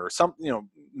Jr. or some,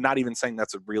 not even saying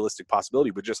that's a realistic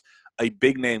possibility, but just a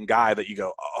big name guy that you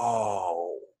go,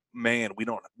 oh man,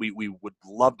 we would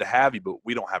love to have you, but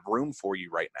we don't have room for you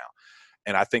right now.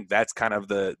 And I think that's kind of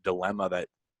the dilemma that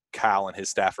Cal and his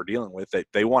staff are dealing with.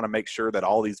 They want to make sure that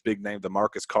all these big names, the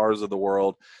Marcus Carrs of the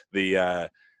world, the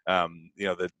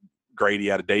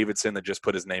Grady out of Davidson that just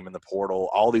put his name in the portal,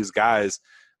 all these guys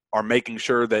are making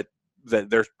sure that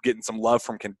they're getting some love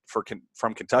from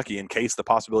Kentucky in case the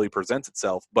possibility presents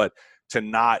itself, but to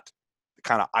not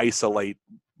kind of isolate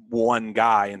one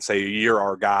guy and say, you're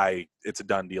our guy, it's a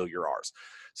done deal, you're ours.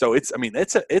 So it's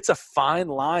a fine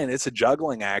line. It's a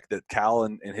juggling act that Cal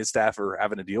and his staff are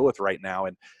having to deal with right now.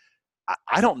 And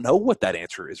I don't know what that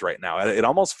answer is right now. It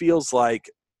almost feels like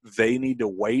they need to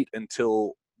wait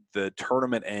until the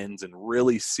tournament ends and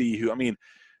really see who.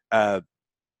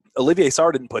 Olivier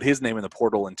Sarr didn't put his name in the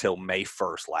portal until May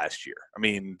 1st last year.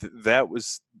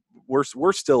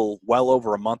 We're still well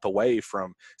over a month away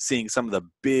from seeing some of the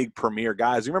big premier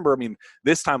guys. You remember,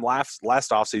 this time last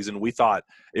offseason, we thought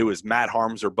it was Matt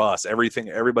Harms or bust.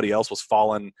 Everybody else was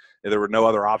falling. There were no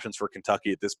other options for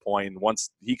Kentucky at this point. Once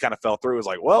he kind of fell through, it was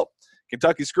like, well,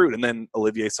 Kentucky's screwed. And then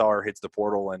Olivier Sarr hits the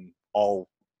portal and all,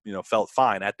 felt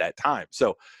fine at that time.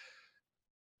 So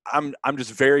I'm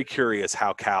just very curious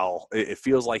how Cal, it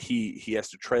feels like he has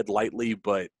to tread lightly,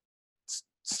 but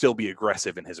still be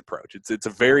aggressive in his approach. It's a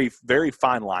very, very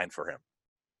fine line for him.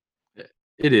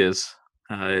 It is.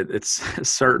 It's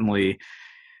certainly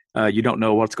you don't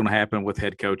know what's going to happen with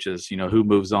head coaches. Who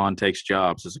moves on, takes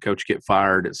jobs. Does a coach get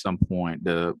fired at some point?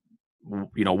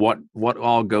 What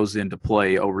all goes into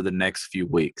play over the next few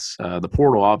weeks. The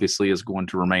portal obviously is going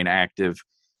to remain active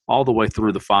all the way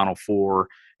through the Final Four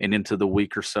and into the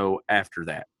week or so after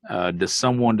that. Does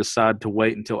someone decide to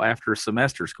wait until after a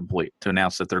semester is complete to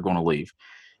announce that they're going to leave?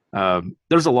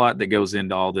 There's a lot that goes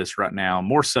into all this right now,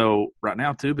 more so right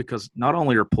now too, because not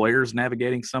only are players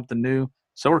navigating something new,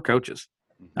 so are coaches.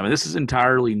 This is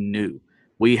entirely new.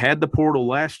 We had the portal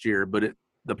last year, but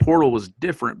the portal was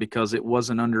different because it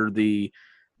wasn't under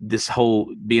this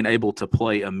whole being able to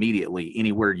play immediately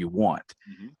anywhere you want.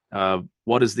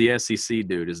 What does the SEC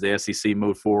do? Does the SEC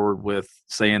move forward with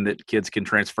saying that kids can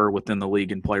transfer within the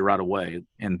league and play right away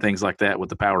and things like that with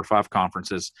the Power 5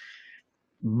 conferences?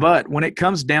 But when it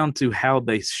comes down to how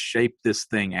they shape this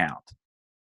thing out,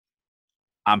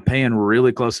 I'm paying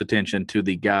really close attention to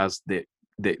the guys that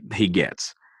he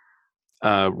gets.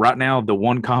 Right now, the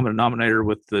one common denominator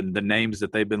with the names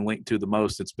that they've been linked to the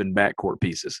most, it's been backcourt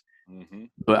pieces.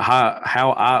 But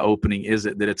how eye-opening is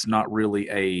it that it's not really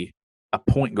a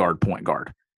point guard?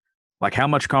 Like, how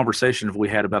much conversation have we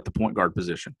had about the point guard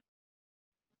position?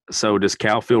 So does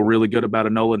Cal feel really good about a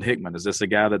Nolan Hickman? Is this a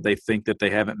guy that they think that they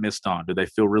haven't missed on? Do they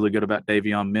feel really good about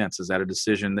Davion Mintz? Is that a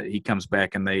decision that he comes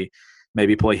back and they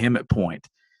maybe play him at point?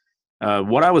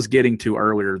 What I was getting to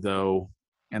earlier, though,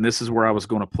 and this is where I was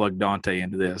going to plug Dante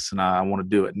into this, and I want to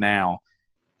do it now.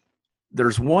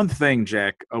 There's one thing,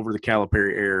 Jack, over the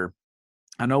Calipari era.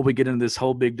 I know we get into this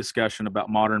whole big discussion about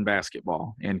modern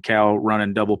basketball and Cal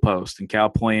running double post and Cal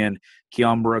playing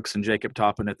Keon Brooks and Jacob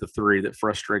Toppin at the 3 that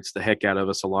frustrates the heck out of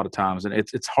us a lot of times. And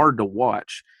it's hard to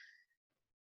watch.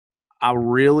 I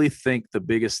really think the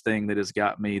biggest thing that has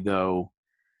got me, though,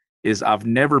 is I've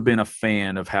never been a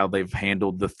fan of how they've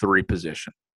handled the 3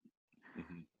 position.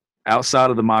 outside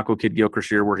of the Michael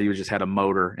Kidd-Gilchrist year where he just had a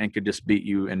motor and could just beat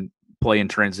you and play in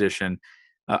transition.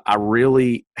 I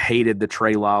really hated the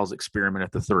Trey Lyles experiment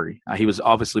at the 3. He was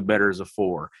obviously better as a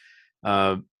 4.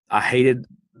 I hated,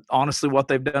 honestly, what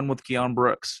they've done with Keon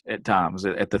Brooks at times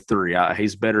at the 3.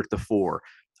 He's better at the 4.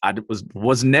 I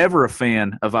was never a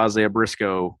fan of Isaiah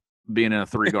Briscoe being in a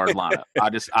 3-guard lineup.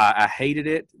 I hated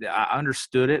it. I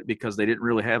understood it because they didn't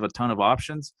really have a ton of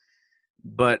options.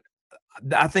 But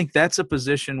I think that's a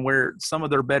position where some of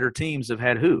their better teams have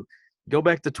had who? Go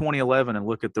back to 2011 and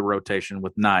look at the rotation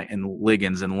with Knight and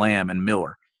Liggins and Lamb and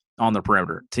Miller on the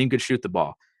perimeter. Team could shoot the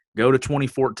ball. Go to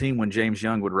 2014 when James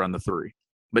Young would run the 3.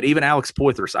 But even Alex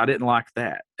Poythress, I didn't like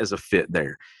that as a fit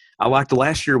there. I liked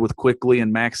last year with Quickly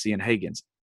and Maxey and Higgins.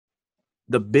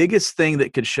 The biggest thing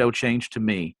that could show change to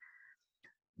me,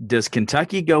 does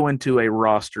Kentucky go into a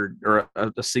roster or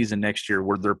a season next year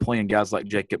where they're playing guys like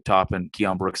Jacob Topp and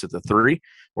Keon Brooks at the 3,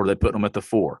 or they put them at the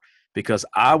 4? Because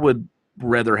I would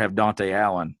rather have Dante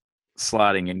Allen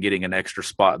sliding and getting an extra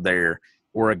spot there,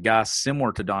 or a guy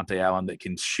similar to Dante Allen that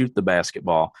can shoot the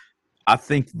basketball. I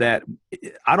think that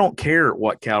I don't care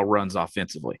what Cal runs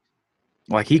offensively.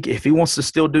 Like if he wants to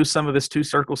still do some of his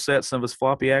 2-circle sets, some of his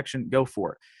floppy action, go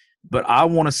for it. But I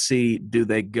want to see, do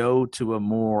they go to a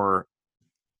more,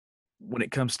 when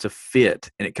it comes to fit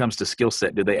and it comes to skill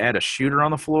set, do they add a shooter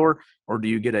on the floor, or do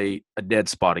you get a dead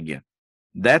spot again?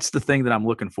 That's the thing that I'm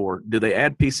looking for. Do they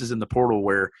add pieces in the portal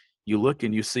where you look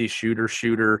and you see shooter,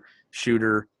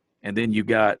 and then you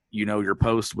got, your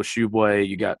post with Shoeboy,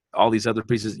 you got all these other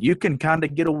pieces. You can kind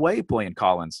of get away playing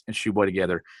Collins and Shoeboy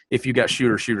together if you got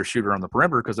shooter on the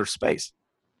perimeter because there's space.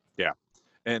 Yeah.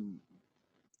 And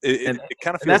it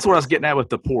kind of feels that's what I was getting at with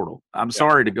the portal. I'm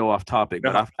sorry to go off topic,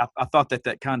 but I thought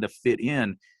that kind of fit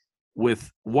in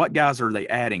with what guys are they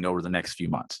adding over the next few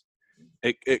months.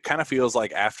 It kind of feels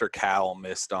like after Cal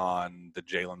missed on the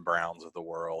Jaylen Browns of the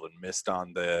world and missed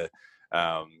on the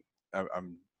I'm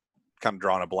kind of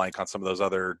drawing a blank on some of those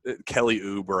other Kelly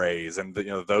Oubre's and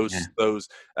those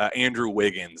Andrew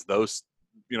Wiggins, those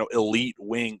elite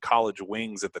college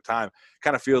wings at the time.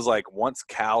 Kind of feels like once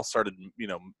Cal started,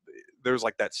 there's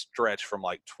like that stretch from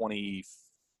like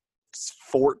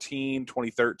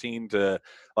 2013 to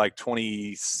like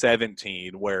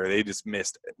 2017 where they just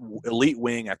missed elite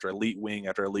wing after elite wing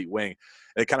after elite wing.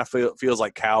 And it kind of feels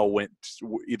like Cal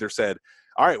either said,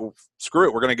 all right, well, screw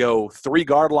it, we're going to go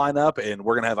 3-guard lineup and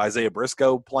we're going to have Isaiah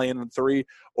Briscoe playing in 3,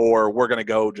 or we're going to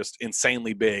go just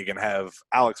insanely big and have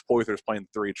Alex Poythress playing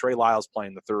 3, Trey Lyles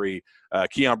playing the 3,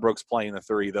 Keon Brooks playing the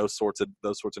 3, those sorts of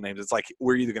names. It's like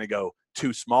we're either going to go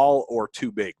too small or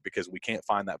too big because we can't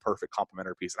find that perfect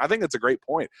complementary piece. And I think that's a great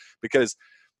point because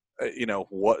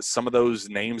what some of those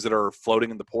names that are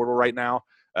floating in the portal right now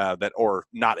that or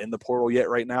not in the portal yet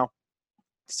right now,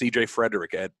 CJ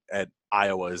Frederick at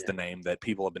Iowa is the name that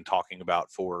people have been talking about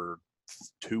for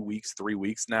 2 weeks, 3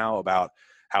 weeks now, about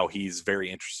how he's very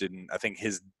interested in. I think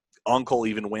his uncle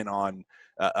even went on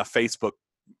a Facebook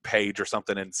page or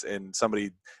something, and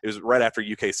somebody, it was right after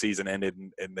UK season ended,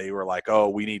 and they were like, oh,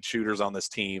 we need shooters on this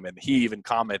team. And he even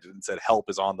commented and said, help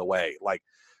is on the way. Like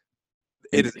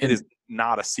it is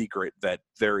not a secret that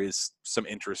there is some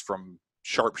interest from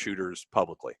sharpshooters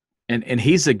publicly. And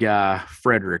he's a guy,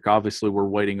 Frederick, obviously we're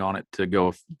waiting on it to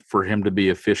go for him to be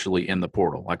officially in the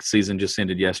portal. Like the season just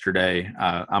ended yesterday.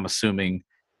 I'm assuming,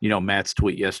 Matt's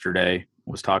tweet yesterday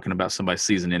was talking about somebody's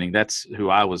season ending. That's who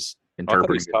I was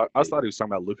interpreting. I thought he was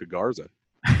talking about Luka Garza.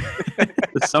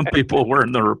 Some people were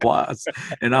in the replies.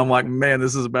 And I'm like, man,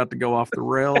 this is about to go off the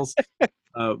rails.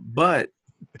 But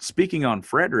speaking on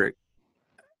Frederick,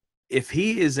 if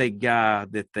he is a guy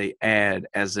that they add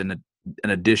as an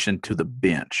addition to the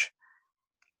bench,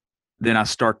 then I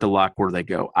start to like where they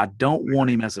go. I don't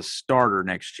want him as a starter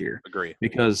next year. Agree.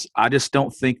 Because I just don't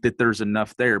think that there's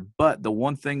enough there. But the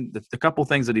couple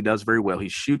things that he does very well, he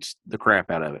shoots the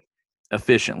crap out of it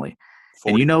efficiently.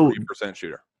 43%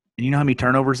 shooter. And you know how many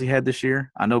turnovers he had this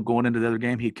year? I know going into the other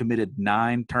game, he committed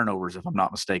 9 turnovers, if I'm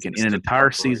not mistaken, in an entire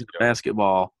season of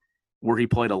basketball where he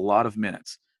played a lot of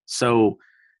minutes. So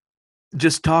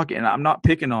just talking, I'm not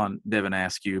picking on Devin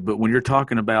Askew, but when you're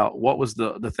talking about what was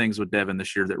the things with Devin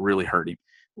this year that really hurt him,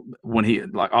 when he,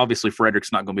 like, obviously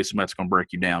Frederick's not going to be somebody that's going to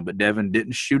break you down, but Devin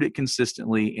didn't shoot it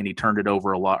consistently and he turned it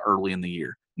over a lot early in the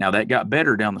year. Now that got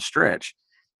better down the stretch,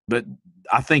 but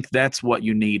I think that's what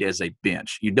you need as a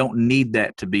bench. You don't need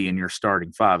that to be in your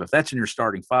starting 5. If that's in your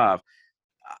starting 5,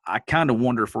 I kind of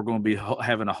wonder if we're going to be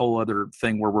having a whole other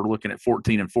thing where we're looking at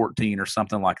 14 and 14 or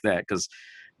something like that, because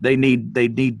they need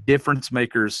difference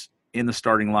makers in the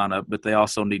starting lineup, but they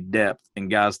also need depth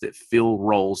and guys that fill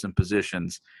roles and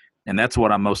positions. And that's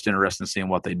what I'm most interested in seeing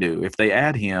what they do. If they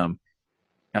add him,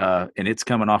 and it's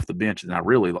coming off the bench, and I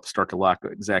really start to like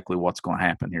exactly what's going to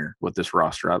happen here with this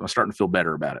roster. I'm starting to feel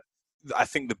better about it. I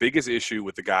think the biggest issue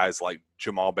with the guys like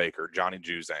Jamal Baker, Johnny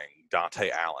Juzang,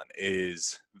 Dante Allen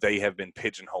is they have been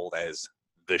pigeonholed as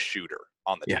the shooter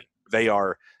on the team.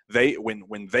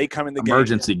 When they come in the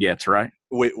emergency gets right.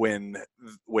 When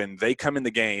they come in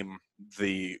the game,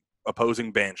 the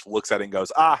opposing bench looks at it and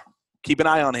goes, keep an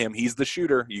eye on him. He's the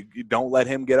shooter. You don't let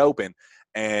him get open.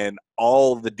 And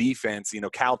all the defense,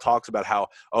 Cal talks about how,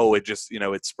 it just,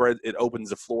 it opens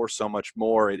the floor so much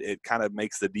more. It kind of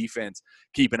makes the defense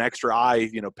keep an extra eye,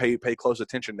 pay close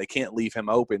attention. They can't leave him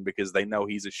open because they know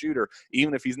he's a shooter.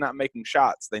 Even if he's not making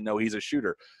shots, they know he's a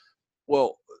shooter.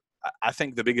 Well, I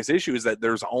think the biggest issue is that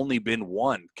there's only been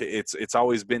one. It's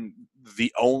always been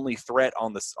the only threat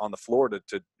on the floor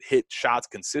to hit shots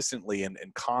consistently and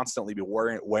constantly be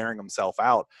wearing himself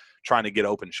out trying to get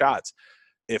open shots.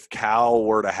 If Cal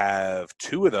were to have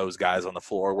two of those guys on the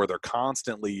floor where they're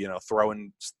constantly,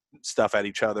 throwing stuff at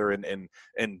each other and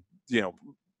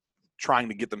trying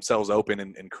to get themselves open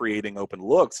and creating open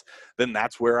looks, then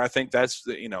that's where I think that's,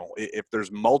 if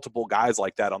there's multiple guys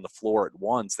like that on the floor at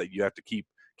once that you have to keep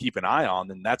an eye on,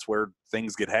 then that's where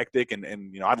things get hectic.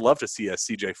 And I'd love to see a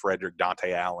CJ Frederick,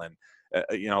 Dante Allen,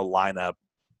 line up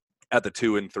at the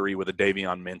 2 and 3 with a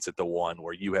Davion Mintz at the 1,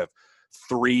 where you have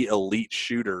 3 elite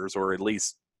shooters or at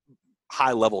least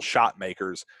high-level shot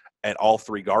makers at all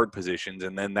 3 guard positions,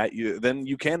 and then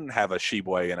you can have a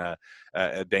Sheboy and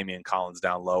a Damian Collins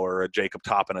down low, or a Jacob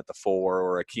Toppin at the 4,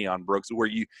 or a Keon Brooks, where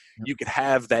you could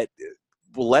have that.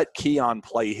 Let Keon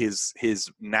play his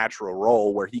natural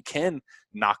role where he can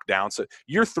knock down. So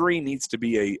your 3 needs to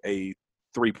be a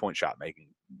 3-point shot making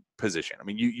position. I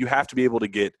mean, you have to be able to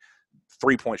get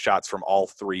 3-point shots from all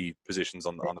 3 positions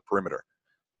on the perimeter.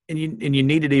 And you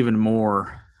need it even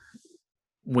more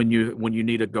when you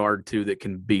need a guard too that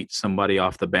can beat somebody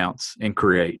off the bounce and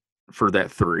create for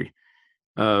that 3.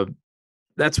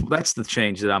 That's the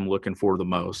change that I'm looking for the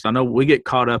most. I know we get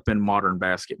caught up in modern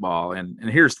basketball, and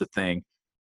here's the thing.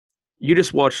 You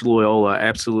just watched Loyola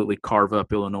absolutely carve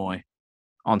up Illinois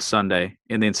on Sunday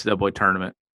in the NCAA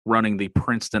tournament, running the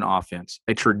Princeton offense,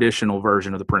 a traditional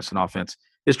version of the Princeton offense.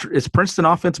 Is Princeton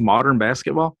offense modern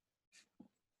basketball?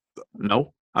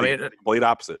 No. I mean, complete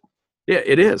opposite. Yeah,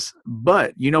 it is.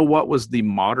 But you know what was the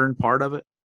modern part of it?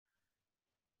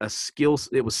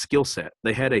 It was skill set.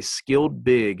 They had a skilled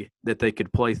big that they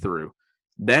could play through.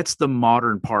 That's the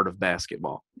modern part of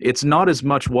basketball. It's not as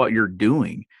much what you're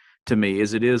doing to me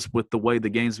as it is with the way the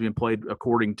game's being played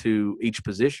according to each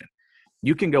position.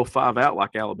 You can go 5 out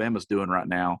like Alabama's doing right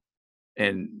now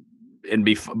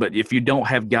but if you don't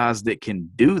have guys that can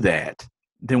do that,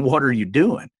 then what are you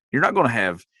doing? You're not going to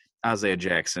have Isaiah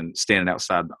Jackson standing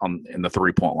outside in the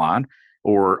 3-point line,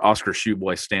 or Oscar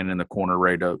Sheboy standing in the corner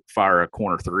ready to fire a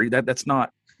corner 3. That's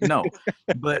not no.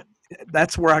 But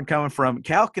that's where I'm coming from.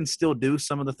 Cal can still do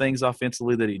some of the things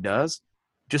offensively that he does.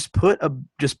 Just put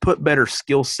better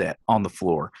skill set on the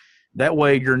floor. That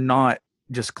way you're not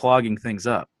just clogging things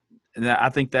up. And I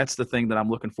think that's the thing that I'm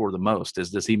looking for the most is,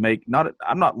 does he make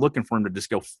I'm not looking for him to just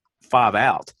go 5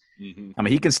 out. Mm-hmm. I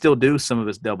mean, he can still do some of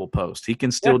his double post. He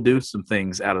can still do some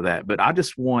things out of that. But I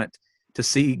just want to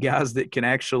see guys that can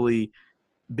actually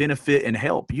benefit and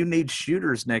help. You need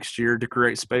shooters next year to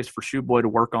create space for Sheboy to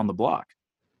work on the block.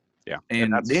 Yeah.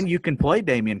 And then you can play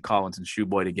Damian Collins and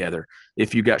Sheboy together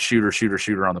if you got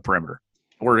shooter on the perimeter,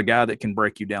 or a guy that can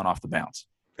break you down off the bounce.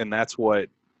 And that's what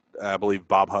I believe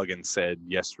Bob Huggins said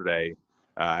yesterday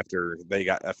after they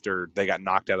got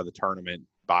knocked out of the tournament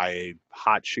by a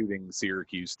hot shooting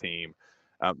Syracuse team.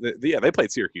 They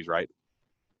played Syracuse, right?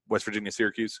 West Virginia,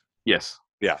 Syracuse? Yes.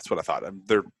 Yeah, that's what I thought.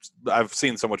 I've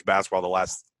seen so much basketball the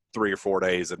last 3 or 4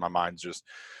 days that my mind's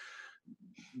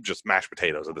just mashed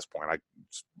potatoes at this point.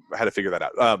 I had to figure that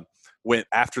out. When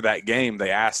after that game,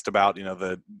 they asked about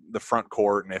the front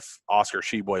court and if Oscar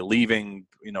Sheboy leaving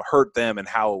hurt them and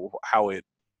how it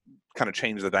kind of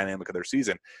changed the dynamic of their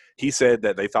season. He said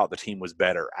that they thought the team was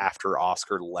better after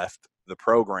Oscar left the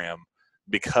program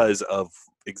because of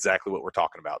exactly what we're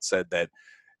talking about. Said that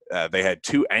they had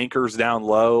 2 anchors down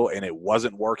low and it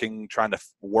wasn't working, trying to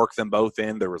work them both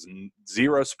in. There was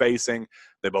 0 spacing.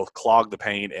 They both clogged the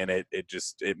paint, and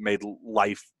it made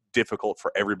life difficult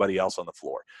for everybody else on the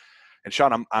floor. And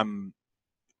Sean, I'm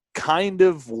kind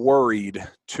of worried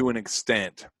to an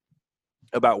extent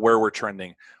about where we're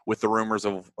trending with the rumors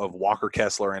of Walker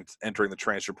Kessler entering the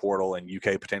transfer portal and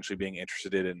UK potentially being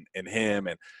interested in him.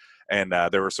 And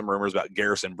there were some rumors about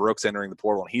Garrison Brooks entering the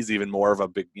portal, and he's even more of a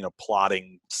big,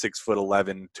 plodding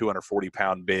 6'11",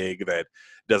 240-pound big that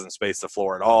doesn't space the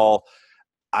floor at all.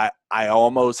 I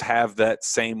almost have that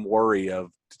same worry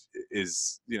of,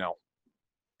 is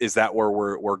is that where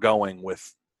we're going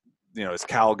with, is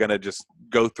Cal going to just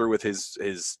go through with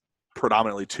his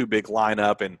predominantly too big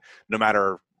lineup, and no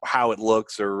matter how it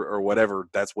looks or whatever,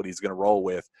 that's what he's going to roll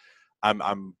with.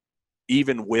 I'm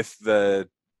even with the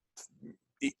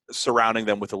surrounding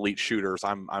them with elite shooters,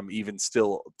 I'm even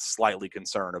still slightly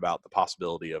concerned about the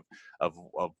possibility of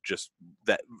just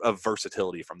that of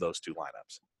versatility from those two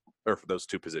lineups or for those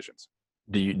two positions.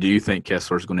 Do you think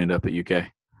Kessler's going to end up at UK?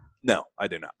 No, I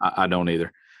do not. I don't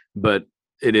either. But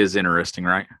it is interesting,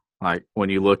 right? Like when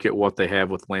you look at what they have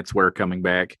with Lance Ware coming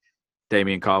back,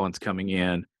 Damian Collins coming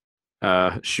in,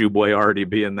 Shoeboy already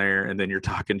being there, and then you're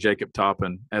talking Jacob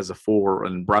Toppin as a 4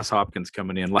 and Bryce Hopkins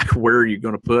coming in. Like, where are you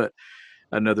going to put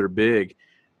another big?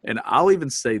 And I'll even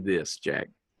say this, Jack.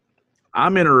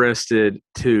 I'm interested,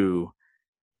 too,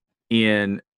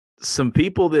 in some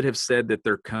people that have said that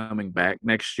they're coming back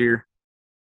next year.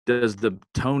 Does the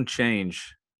tone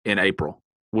change in April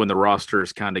when the roster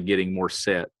is kind of getting more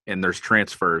set and there's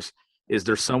transfers? Is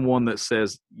there someone that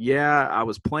says, yeah, I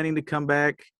was planning to come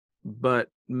back, but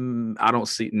I don't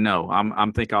see – no,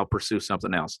 I'm think I'll pursue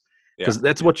something else. Because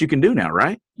that's what you can do now,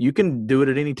 right? You can do it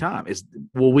at any time.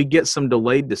 Will we get some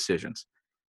delayed decisions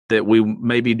that we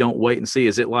maybe don't wait and see?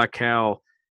 Is it like how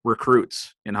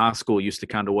recruits in high school used to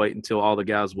kind of wait until all the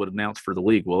guys would announce for the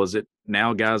league? Well, is it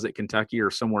now guys at Kentucky or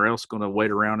somewhere else going to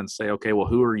wait around and say, okay, well,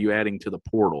 who are you adding to the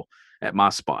portal at my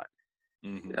spot?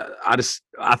 Mm-hmm.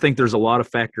 I think there's a lot of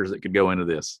factors that could go into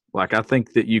this. Like, I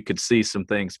think that you could see some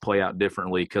things play out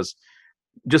differently because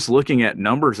just looking at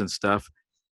numbers and stuff,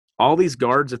 all these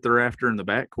guards that they're after in the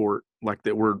backcourt, like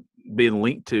that we're being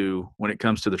linked to when it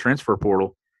comes to the transfer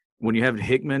portal, when you have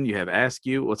Hickman, you have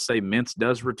Askew, let's say Mintz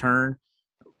does return.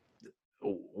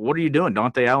 What are you doing?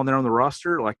 Dante Allen there on the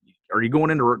roster? Like, are you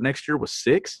going into next year with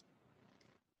 6?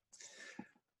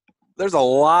 There's a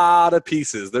lot of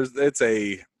pieces. It's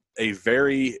a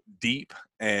very deep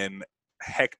and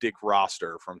hectic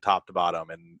roster from top to bottom,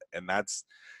 and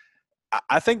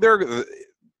I think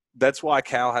that's why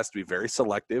Cal has to be very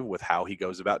selective with how he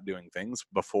goes about doing things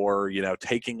before,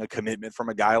 taking a commitment from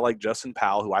a guy like Justin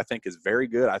Powell, who I think is very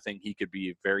good. I think he could be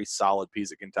a very solid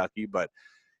piece at Kentucky, but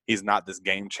he's not this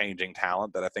game-changing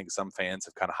talent that I think some fans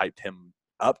have kind of hyped him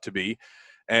up to be.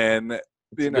 And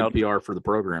good PR for the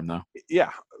program, though.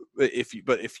 Yeah,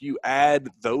 if you add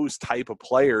those type of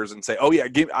players and say, oh yeah,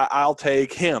 I'll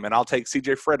take him, and I'll take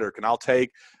C.J. Frederick, and I'll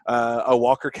take a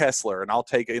Walker Kessler, and I'll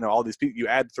take all these people. You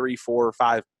add 3, 4,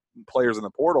 5 players in the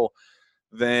portal,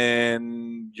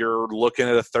 then you're looking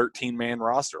at a 13-man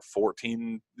roster,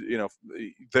 14.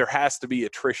 There has to be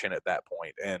attrition at that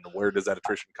point, and where does that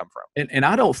attrition come from? And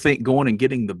I don't think going and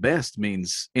getting the best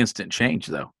means instant change,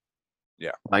 though.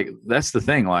 Yeah, like that's the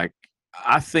thing. Like,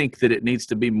 I think that it needs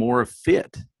to be more a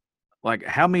fit. Like,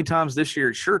 how many times this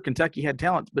year, sure, Kentucky had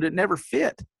talent, but it never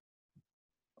fit.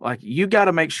 Like, you got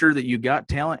to make sure that you got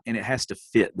talent, and it has to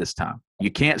fit this time.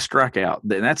 You can't strike out.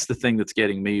 And that's the thing that's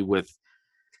getting me with,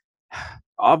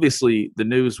 obviously, the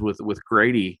news with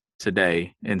Grady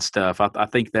today and stuff. I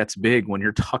think that's big when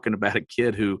you're talking about a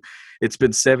kid who it's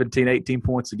been 17, 18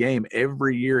 points a game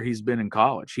every year he's been in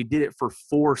college. He did it for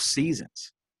 4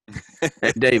 seasons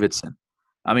at Davidson.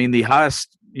 I mean, the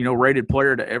highest, rated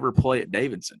player to ever play at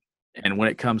Davidson. And when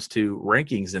it comes to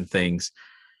rankings and things,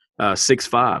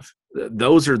 6'5",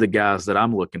 those are the guys that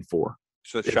I'm looking for.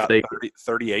 So shot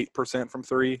 38% from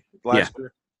 3 last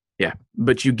year. Yeah,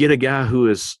 but you get a guy who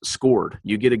has scored.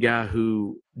 You get a guy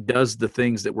who does the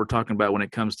things that we're talking about when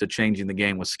it comes to changing the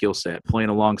game with skill set, playing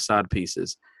alongside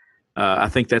pieces. I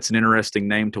think that's an interesting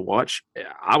name to watch.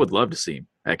 I would love to see him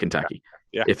at Kentucky.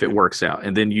 Yeah. If it works out.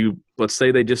 And then let's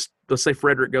say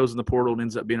Frederick goes in the portal and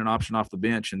ends up being an option off the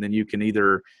bench, and then you can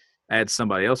either add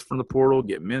somebody else from the portal,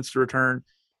 get Mintz to return.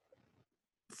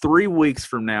 3 weeks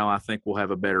from now, I think we'll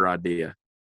have a better idea.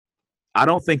 I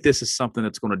don't think this is something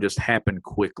that's going to just happen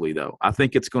quickly, though. I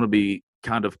think it's going to be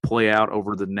kind of play out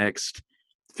over the next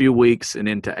few weeks and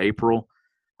into April.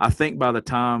 I think by the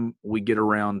time we get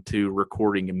around to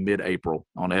recording in mid-April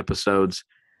on episodes,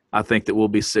 I think that we'll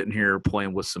be sitting here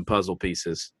playing with some puzzle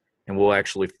pieces, and we'll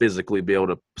actually physically be able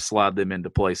to slide them into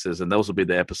places, and those will be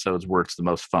the episodes where it's the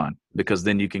most fun because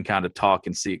then you can kind of talk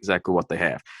and see exactly what they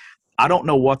have. I don't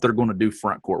know what they're going to do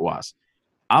front court-wise.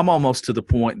 I'm almost to the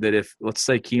point that if, let's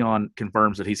say, Keon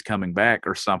confirms that he's coming back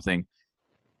or something,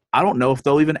 I don't know if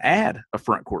they'll even add a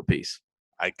front court piece.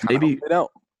 Maybe they don't.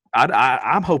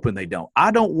 I'm hoping they don't.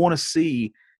 I don't want to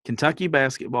see Kentucky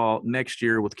basketball next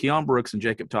year with Keon Brooks and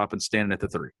Jacob Toppin standing at the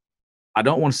 3. I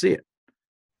don't want to see it.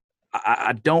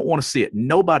 I don't want to see it.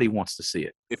 Nobody wants to see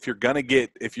it. If you're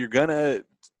gonna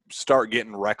start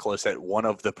getting reckless at one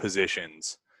of the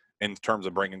positions in terms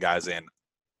of bringing guys in.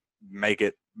 Make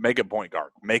it point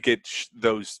guard. Make it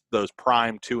those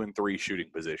prime 2 and 3 shooting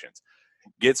positions.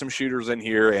 Get some shooters in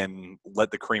here and let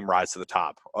the cream rise to the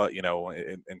top.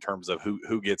 In terms of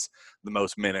who gets the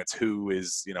most minutes, who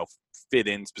is fit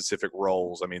in specific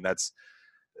roles. I mean, that's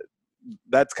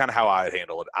kind of how I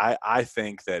handle it. I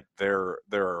think that there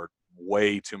are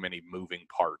way too many moving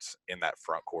parts in that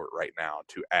front court right now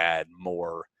to add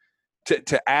more.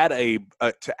 To add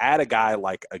a guy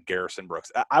like a Garrison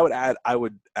Brooks, I would add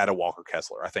a Walker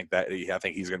Kessler. I think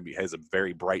he's going to has a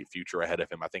very bright future ahead of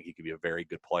him. I think he could be a very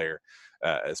good player,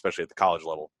 especially at the college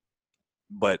level.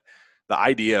 But the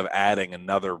idea of adding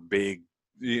another big,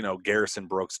 Garrison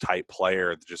Brooks type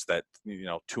player, just that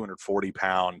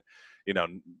 240-pound,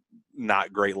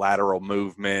 not great lateral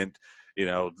movement,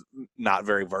 not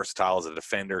very versatile as a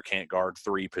defender, can't guard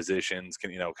 3 positions,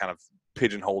 can kind of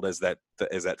pigeonholed as that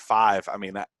 5. I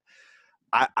mean,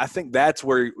 I think that's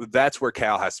where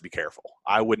Cal has to be careful.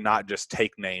 I would not just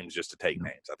take names just to take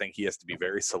names. I think he has to be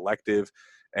very selective,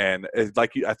 and I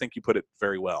think you put it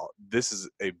very well. This is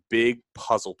a big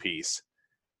puzzle piece,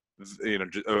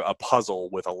 a puzzle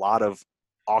with a lot of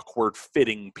awkward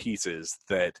fitting pieces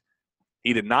that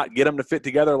he did not get them to fit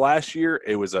together last year.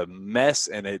 It was a mess,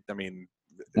 and it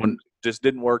just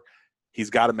didn't work. He's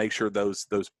got to make sure those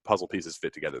puzzle pieces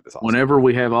fit together this offseason. Whenever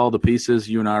we have all the pieces,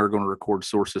 you and I are going to record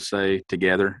Sources Say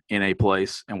together in a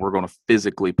place, and we're going to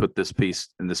physically put this piece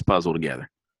and this puzzle together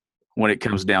when it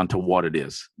comes down to what it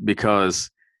is.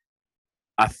 Because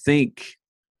I think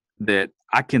that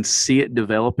I can see it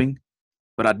developing,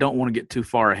 but I don't want to get too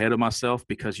far ahead of myself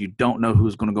because you don't know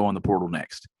who's going to go in the portal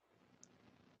next.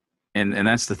 And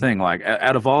that's the thing. Like,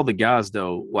 out of all the guys,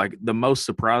 though, like the most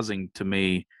surprising to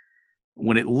me –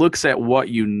 when it looks at what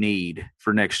you need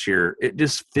for next year, it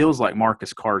just feels like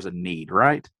Marcus Carr's a need,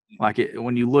 right? Like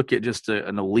when you look at just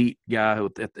an elite guy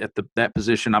at that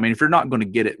position, I mean, if you're not going to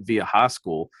get it via high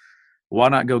school, why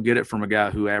not go get it from a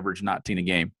guy who averaged 19 a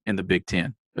game in the Big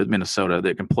Ten at Minnesota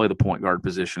that can play the point guard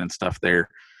position and stuff there?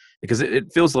 Because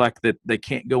it feels like that they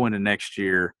can't go into next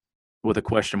year with a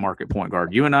question mark at point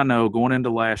guard. You and I know going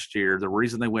into last year, the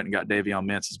reason they went and got Davion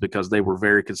Mintz is because they were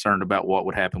very concerned about what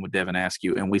would happen with Devin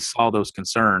Askew, and we saw those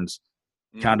concerns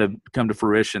kind of come to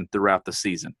fruition throughout the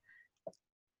season.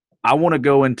 I want to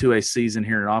go into a season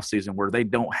here in off season where they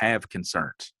don't have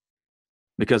concerns,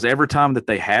 because every time that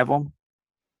they have them,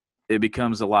 it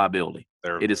becomes a liability.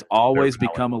 It has always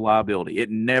become a liability. It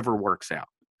never works out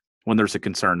when there's a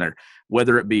concern there,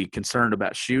 whether it be concerned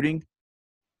about shooting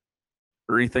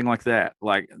or anything like that.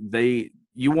 Like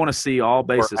you want to see all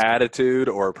bases. Or attitude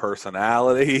or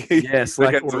personality. Yes,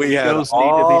 like we have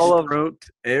all of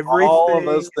everything. All of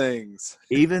those things.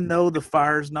 Even though the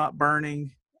fire's not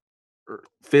burning, or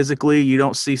physically you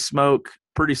don't see smoke,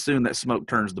 pretty soon that smoke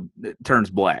turns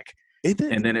black.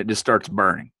 And then it just starts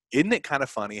burning. Isn't it kind of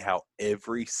funny how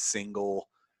every single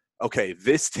we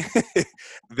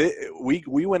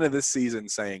went into this season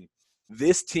saying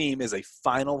this team is a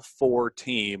Final Four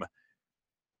team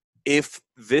if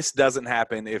this doesn't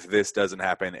happen, if this doesn't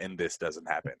happen, and this doesn't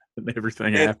happen. And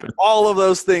everything happened. All of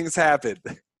those things happened.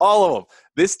 All of them.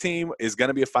 This team is going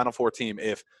to be a Final Four team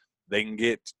if they can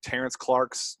get Terrence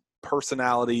Clark's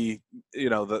personality,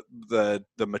 the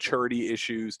maturity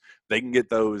issues, they can get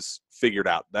those figured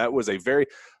out. That was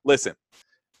listen,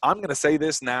 I'm going to say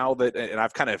this now and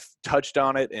I've kind of touched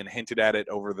on it and hinted at it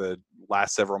over the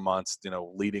last several months,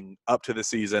 leading up to the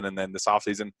season and then this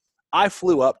offseason. I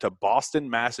flew up to Boston,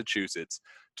 Massachusetts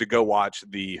to go watch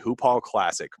the Hoop Hall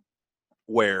Classic,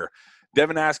 where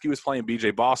Devin Askew was playing,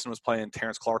 BJ Boston was playing,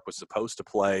 Terrence Clark was supposed to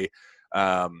play.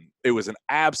 It was an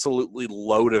absolutely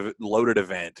loaded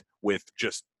event with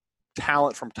just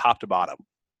talent from top to bottom.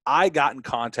 I got in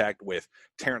contact with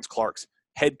Terrence Clark's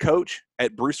head coach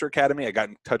at Brewster Academy. I got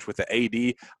in touch with the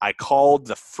AD. I called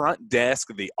the front desk,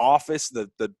 the office, the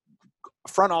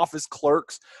front office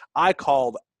clerks. I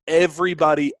called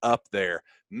everybody up there,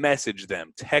 messaged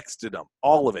them, texted them,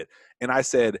 all of it. And I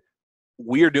said,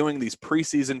 we are doing these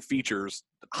preseason features,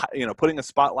 putting a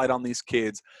spotlight on these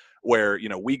kids where,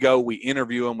 we go, we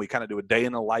interview them, we kind of do a day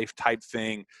in the life type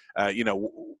thing.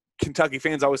 Kentucky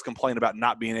fans always complain about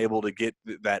not being able to get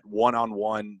that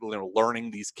one-on-one, learning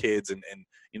these kids and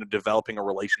developing a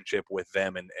relationship with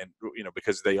them and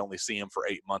because they only see them for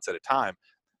 8 months at a time.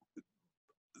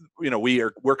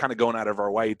 We're kind of going out of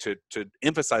our way to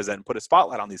emphasize that and put a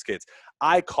spotlight on these kids.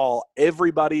 I call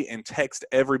everybody and text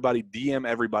everybody, DM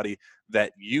everybody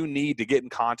that you need to get in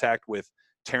contact with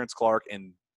Terrence Clark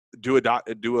and do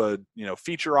a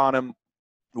feature on him,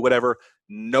 whatever.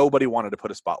 Nobody wanted to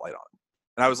put a spotlight on him.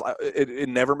 And I was like, it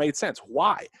never made sense.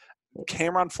 Why?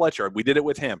 Cameron Fletcher, we did it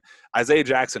with him. Isaiah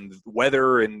Jackson,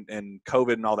 weather and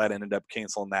COVID and all that ended up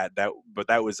canceling that. But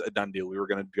that was a done deal. We were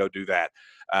going to go do that.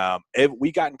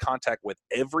 We got in contact with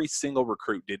every single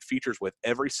recruit, did features with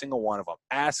every single one of them.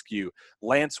 Ask you,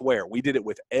 Lance Ware, we did it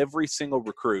with every single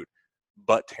recruit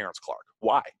but Terrence Clark.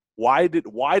 Why? Why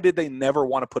did they never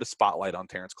want to put a spotlight on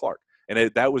Terrence Clark?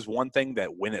 And that was one thing that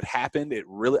when it happened,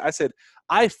 I said,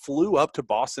 I flew up to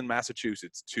Boston,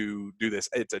 Massachusetts to do this.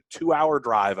 It's a 2-hour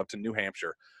drive up to New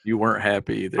Hampshire. You weren't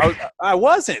happy either. I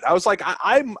wasn't. I was like,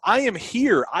 I am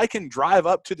here. I can drive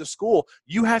up to the school.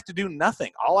 You have to do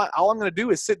nothing. All I'm going to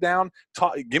do is sit down,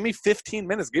 talk, give me 15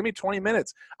 minutes, give me 20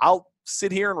 minutes. I'll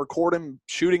sit here and record him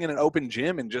shooting in an open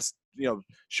gym and just,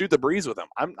 shoot the breeze with him.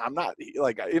 I'm not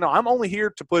like, I'm only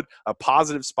here to put a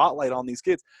positive spotlight on these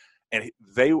kids. And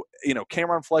they,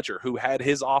 Cameron Fletcher, who had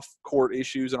his off-court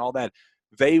issues and all that,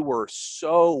 they were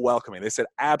so welcoming. They said,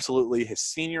 absolutely, his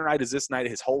senior night is this night.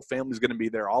 His whole family's going to be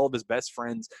there, all of his best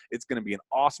friends. It's going to be an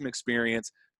awesome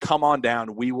experience. Come on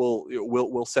down.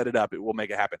 We'll set it up. We'll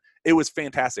make it happen. It was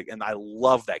fantastic, and I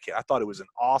love that kid. I thought it was an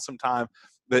awesome time.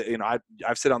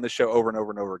 I've said on this show over and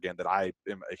over and over again that I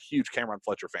am a huge Cameron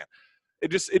Fletcher fan. It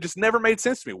just never made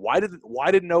sense to me. Why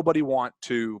did nobody want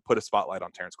to put a spotlight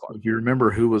on Terrence Clark? You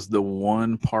remember who was the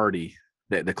one party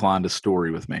that declined a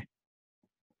story with me?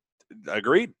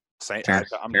 Agreed.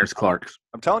 Terrence Clark.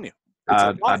 I'm telling you.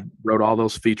 I wrote all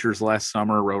those features last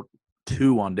summer, wrote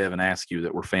 2 on Devin Askew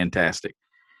that were fantastic.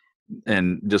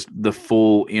 And just the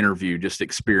full interview,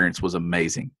 experience was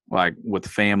amazing. Like with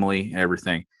family,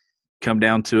 everything. Come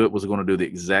down to it, was going to do the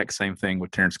exact same thing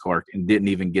with Terrence Clark and didn't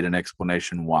even get an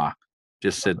explanation why.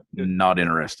 Just said not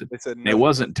interested. They said no. It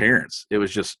wasn't Terrence. It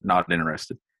was just not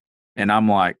interested. And I'm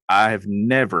like, I have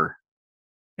never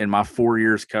in my 4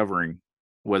 years covering,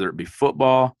 whether it be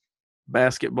football,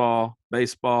 basketball,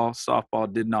 baseball,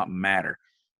 softball, did not matter.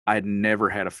 I had never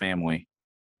had a family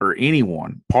or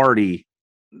anyone party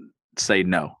say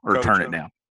no or Coach, turn it down.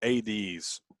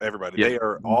 ADs, everybody. Yeah, they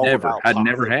are all never. about I'd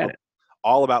never had it.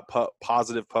 All about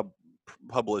positive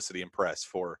publicity and press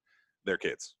for their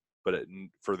kids. But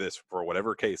for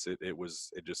whatever case, it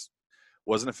just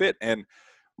wasn't a fit. And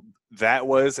that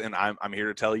was, and I'm here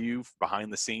to tell you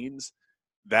behind the scenes,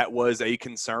 that was a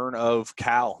concern of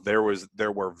Cal. There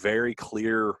were very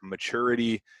clear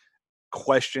maturity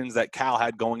questions that Cal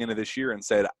had going into this year and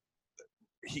said,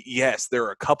 yes, there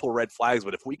are a couple red flags,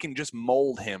 but if we can just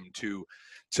mold him to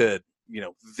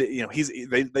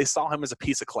they saw him as a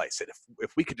piece of clay. Said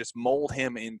if we could just mold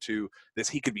him into this,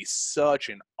 he could be such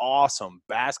an awesome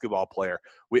basketball player.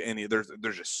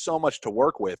 There's just so much to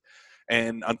work with,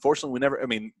 and unfortunately, we never. I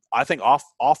mean, I think off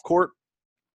court,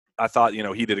 I thought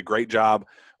he did a great job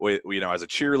with as a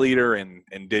cheerleader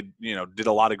and did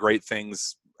a lot of great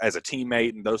things as a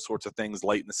teammate and those sorts of things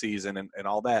late in the season and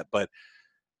all that. But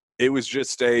it was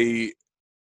just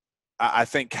I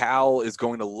think Cal is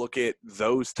going to look at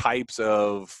those types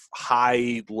of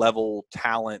high-level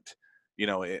talent,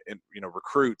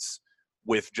 recruits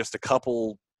with just a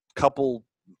couple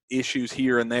issues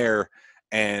here and there,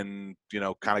 and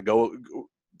kind of go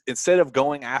instead of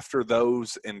going after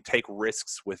those and take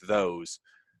risks with those,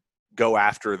 go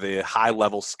after the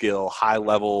high-level skill,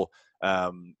 high-level,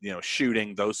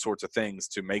 shooting, those sorts of things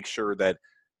to make sure that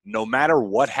no matter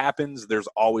what happens, there's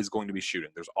always going to be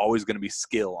shooting. There's always going to be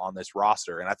skill on this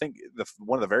roster. And I think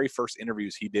one of the very first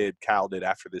interviews Cal did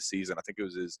after this season, I think it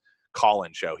was his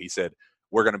call-in show. He said,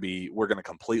 we're going to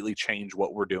completely change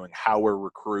what we're doing, how we're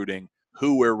recruiting,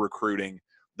 who we're recruiting,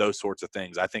 those sorts of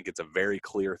things. I think it's a very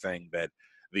clear thing that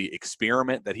the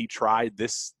experiment that he tried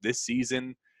this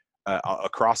season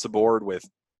across the board with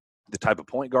the type of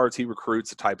point guards he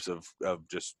recruits, the types of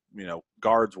just,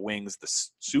 guards, wings, the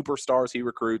superstars he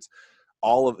recruits,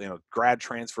 all of, grad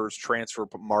transfers, transfer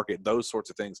market, those sorts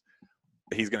of things.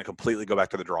 He's going to completely go back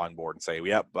to the drawing board and say,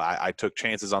 yep, I took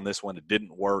chances on this one. It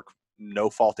didn't work. No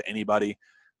fault to anybody,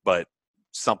 but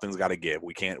something's got to give.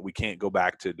 We can't go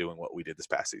back to doing what we did this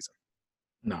past season.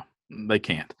 No, they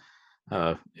can't.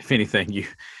 If anything,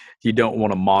 you don't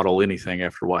want to model anything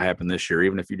after what happened this year,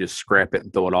 even if you just scrap it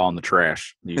and throw it all in the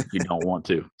trash. You don't want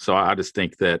to. So I just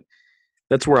think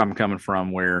that's where I'm coming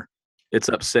from, where it's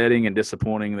upsetting and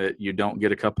disappointing that you don't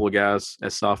get a couple of guys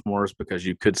as sophomores because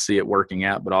you could see it working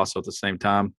out, but also at the same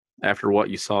time, after what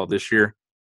you saw this year,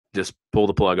 just pull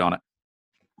the plug on it.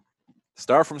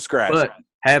 Start from scratch. But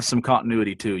have some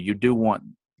continuity too. You do want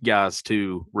guys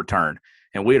to return.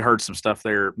 And we had heard some stuff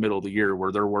there middle of the year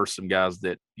where there were some guys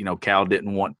that, Cal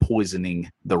didn't want poisoning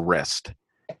the rest.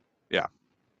 Yeah.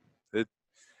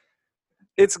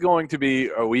 It's going to be,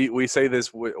 we say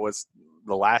this was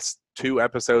the last 2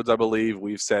 episodes, I believe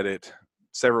we've said it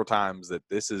several times that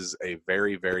this is a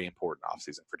very, very important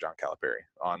offseason for John Calipari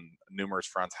on numerous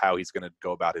fronts, how he's going to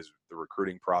go about the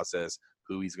recruiting process,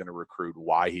 who he's going to recruit,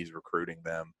 why he's recruiting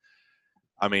them.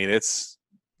 I mean,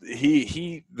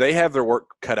 they have their work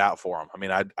cut out for them. I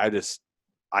mean,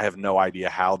 I have no idea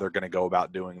how they're going to go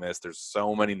about doing this. There's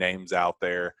so many names out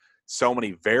there, so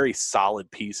many very solid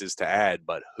pieces to add,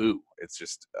 but who? It's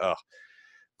just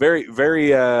very, very,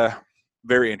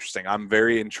 very interesting. I'm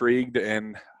very intrigued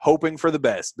and hoping for the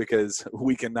best because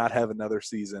we cannot have another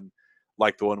season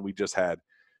like the one we just had.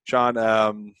 Sean,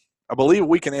 I believe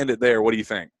we can end it there. What do you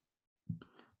think?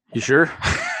 You sure?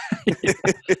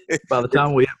 By the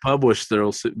time we hit publish,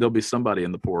 there'll be somebody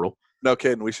in the portal. No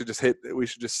kidding. We should just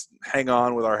hang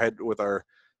on with our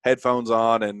headphones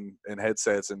on and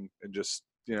headsets and just,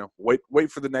 wait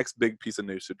for the next big piece of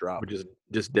news to drop. We're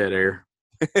just dead air.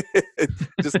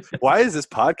 Just why is this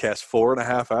podcast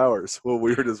 4.5 hours? Well,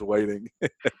 we were just waiting.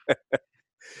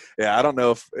 Yeah, I don't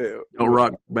know if don't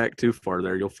rock back too far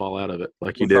there. You'll fall out of it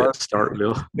like you With did our- at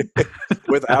Starkville.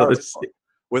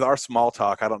 with our small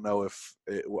talk, I don't know if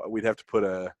we'd have to put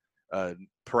a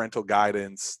parental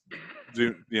guidance,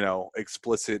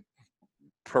 explicit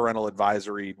parental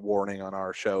advisory warning on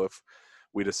our show if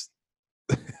we just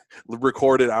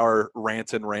recorded our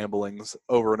rants and ramblings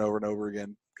over and over and over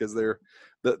again, because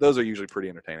those are usually pretty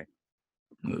entertaining.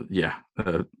 Yeah,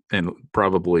 and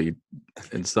probably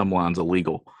in some lines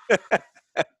illegal.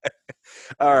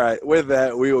 All right. With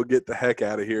that, we will get the heck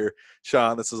out of here.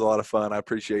 Sean, this was a lot of fun. I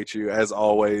appreciate you. As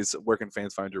always, where can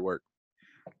fans find your work?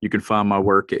 You can find my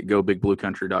work at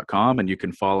gobigbluecountry.com, and you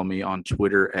can follow me on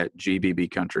Twitter at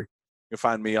GBBCountry. You can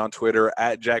find me on Twitter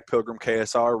at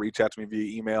JackPilgrimKSR. Reach out to me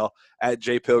via email at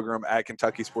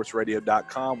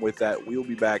jpilgrim@KentuckySportsRadio.com. With that, we'll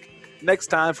be back next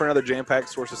time for another jam-packed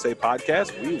Sources Say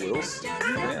podcast. We will see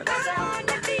you then.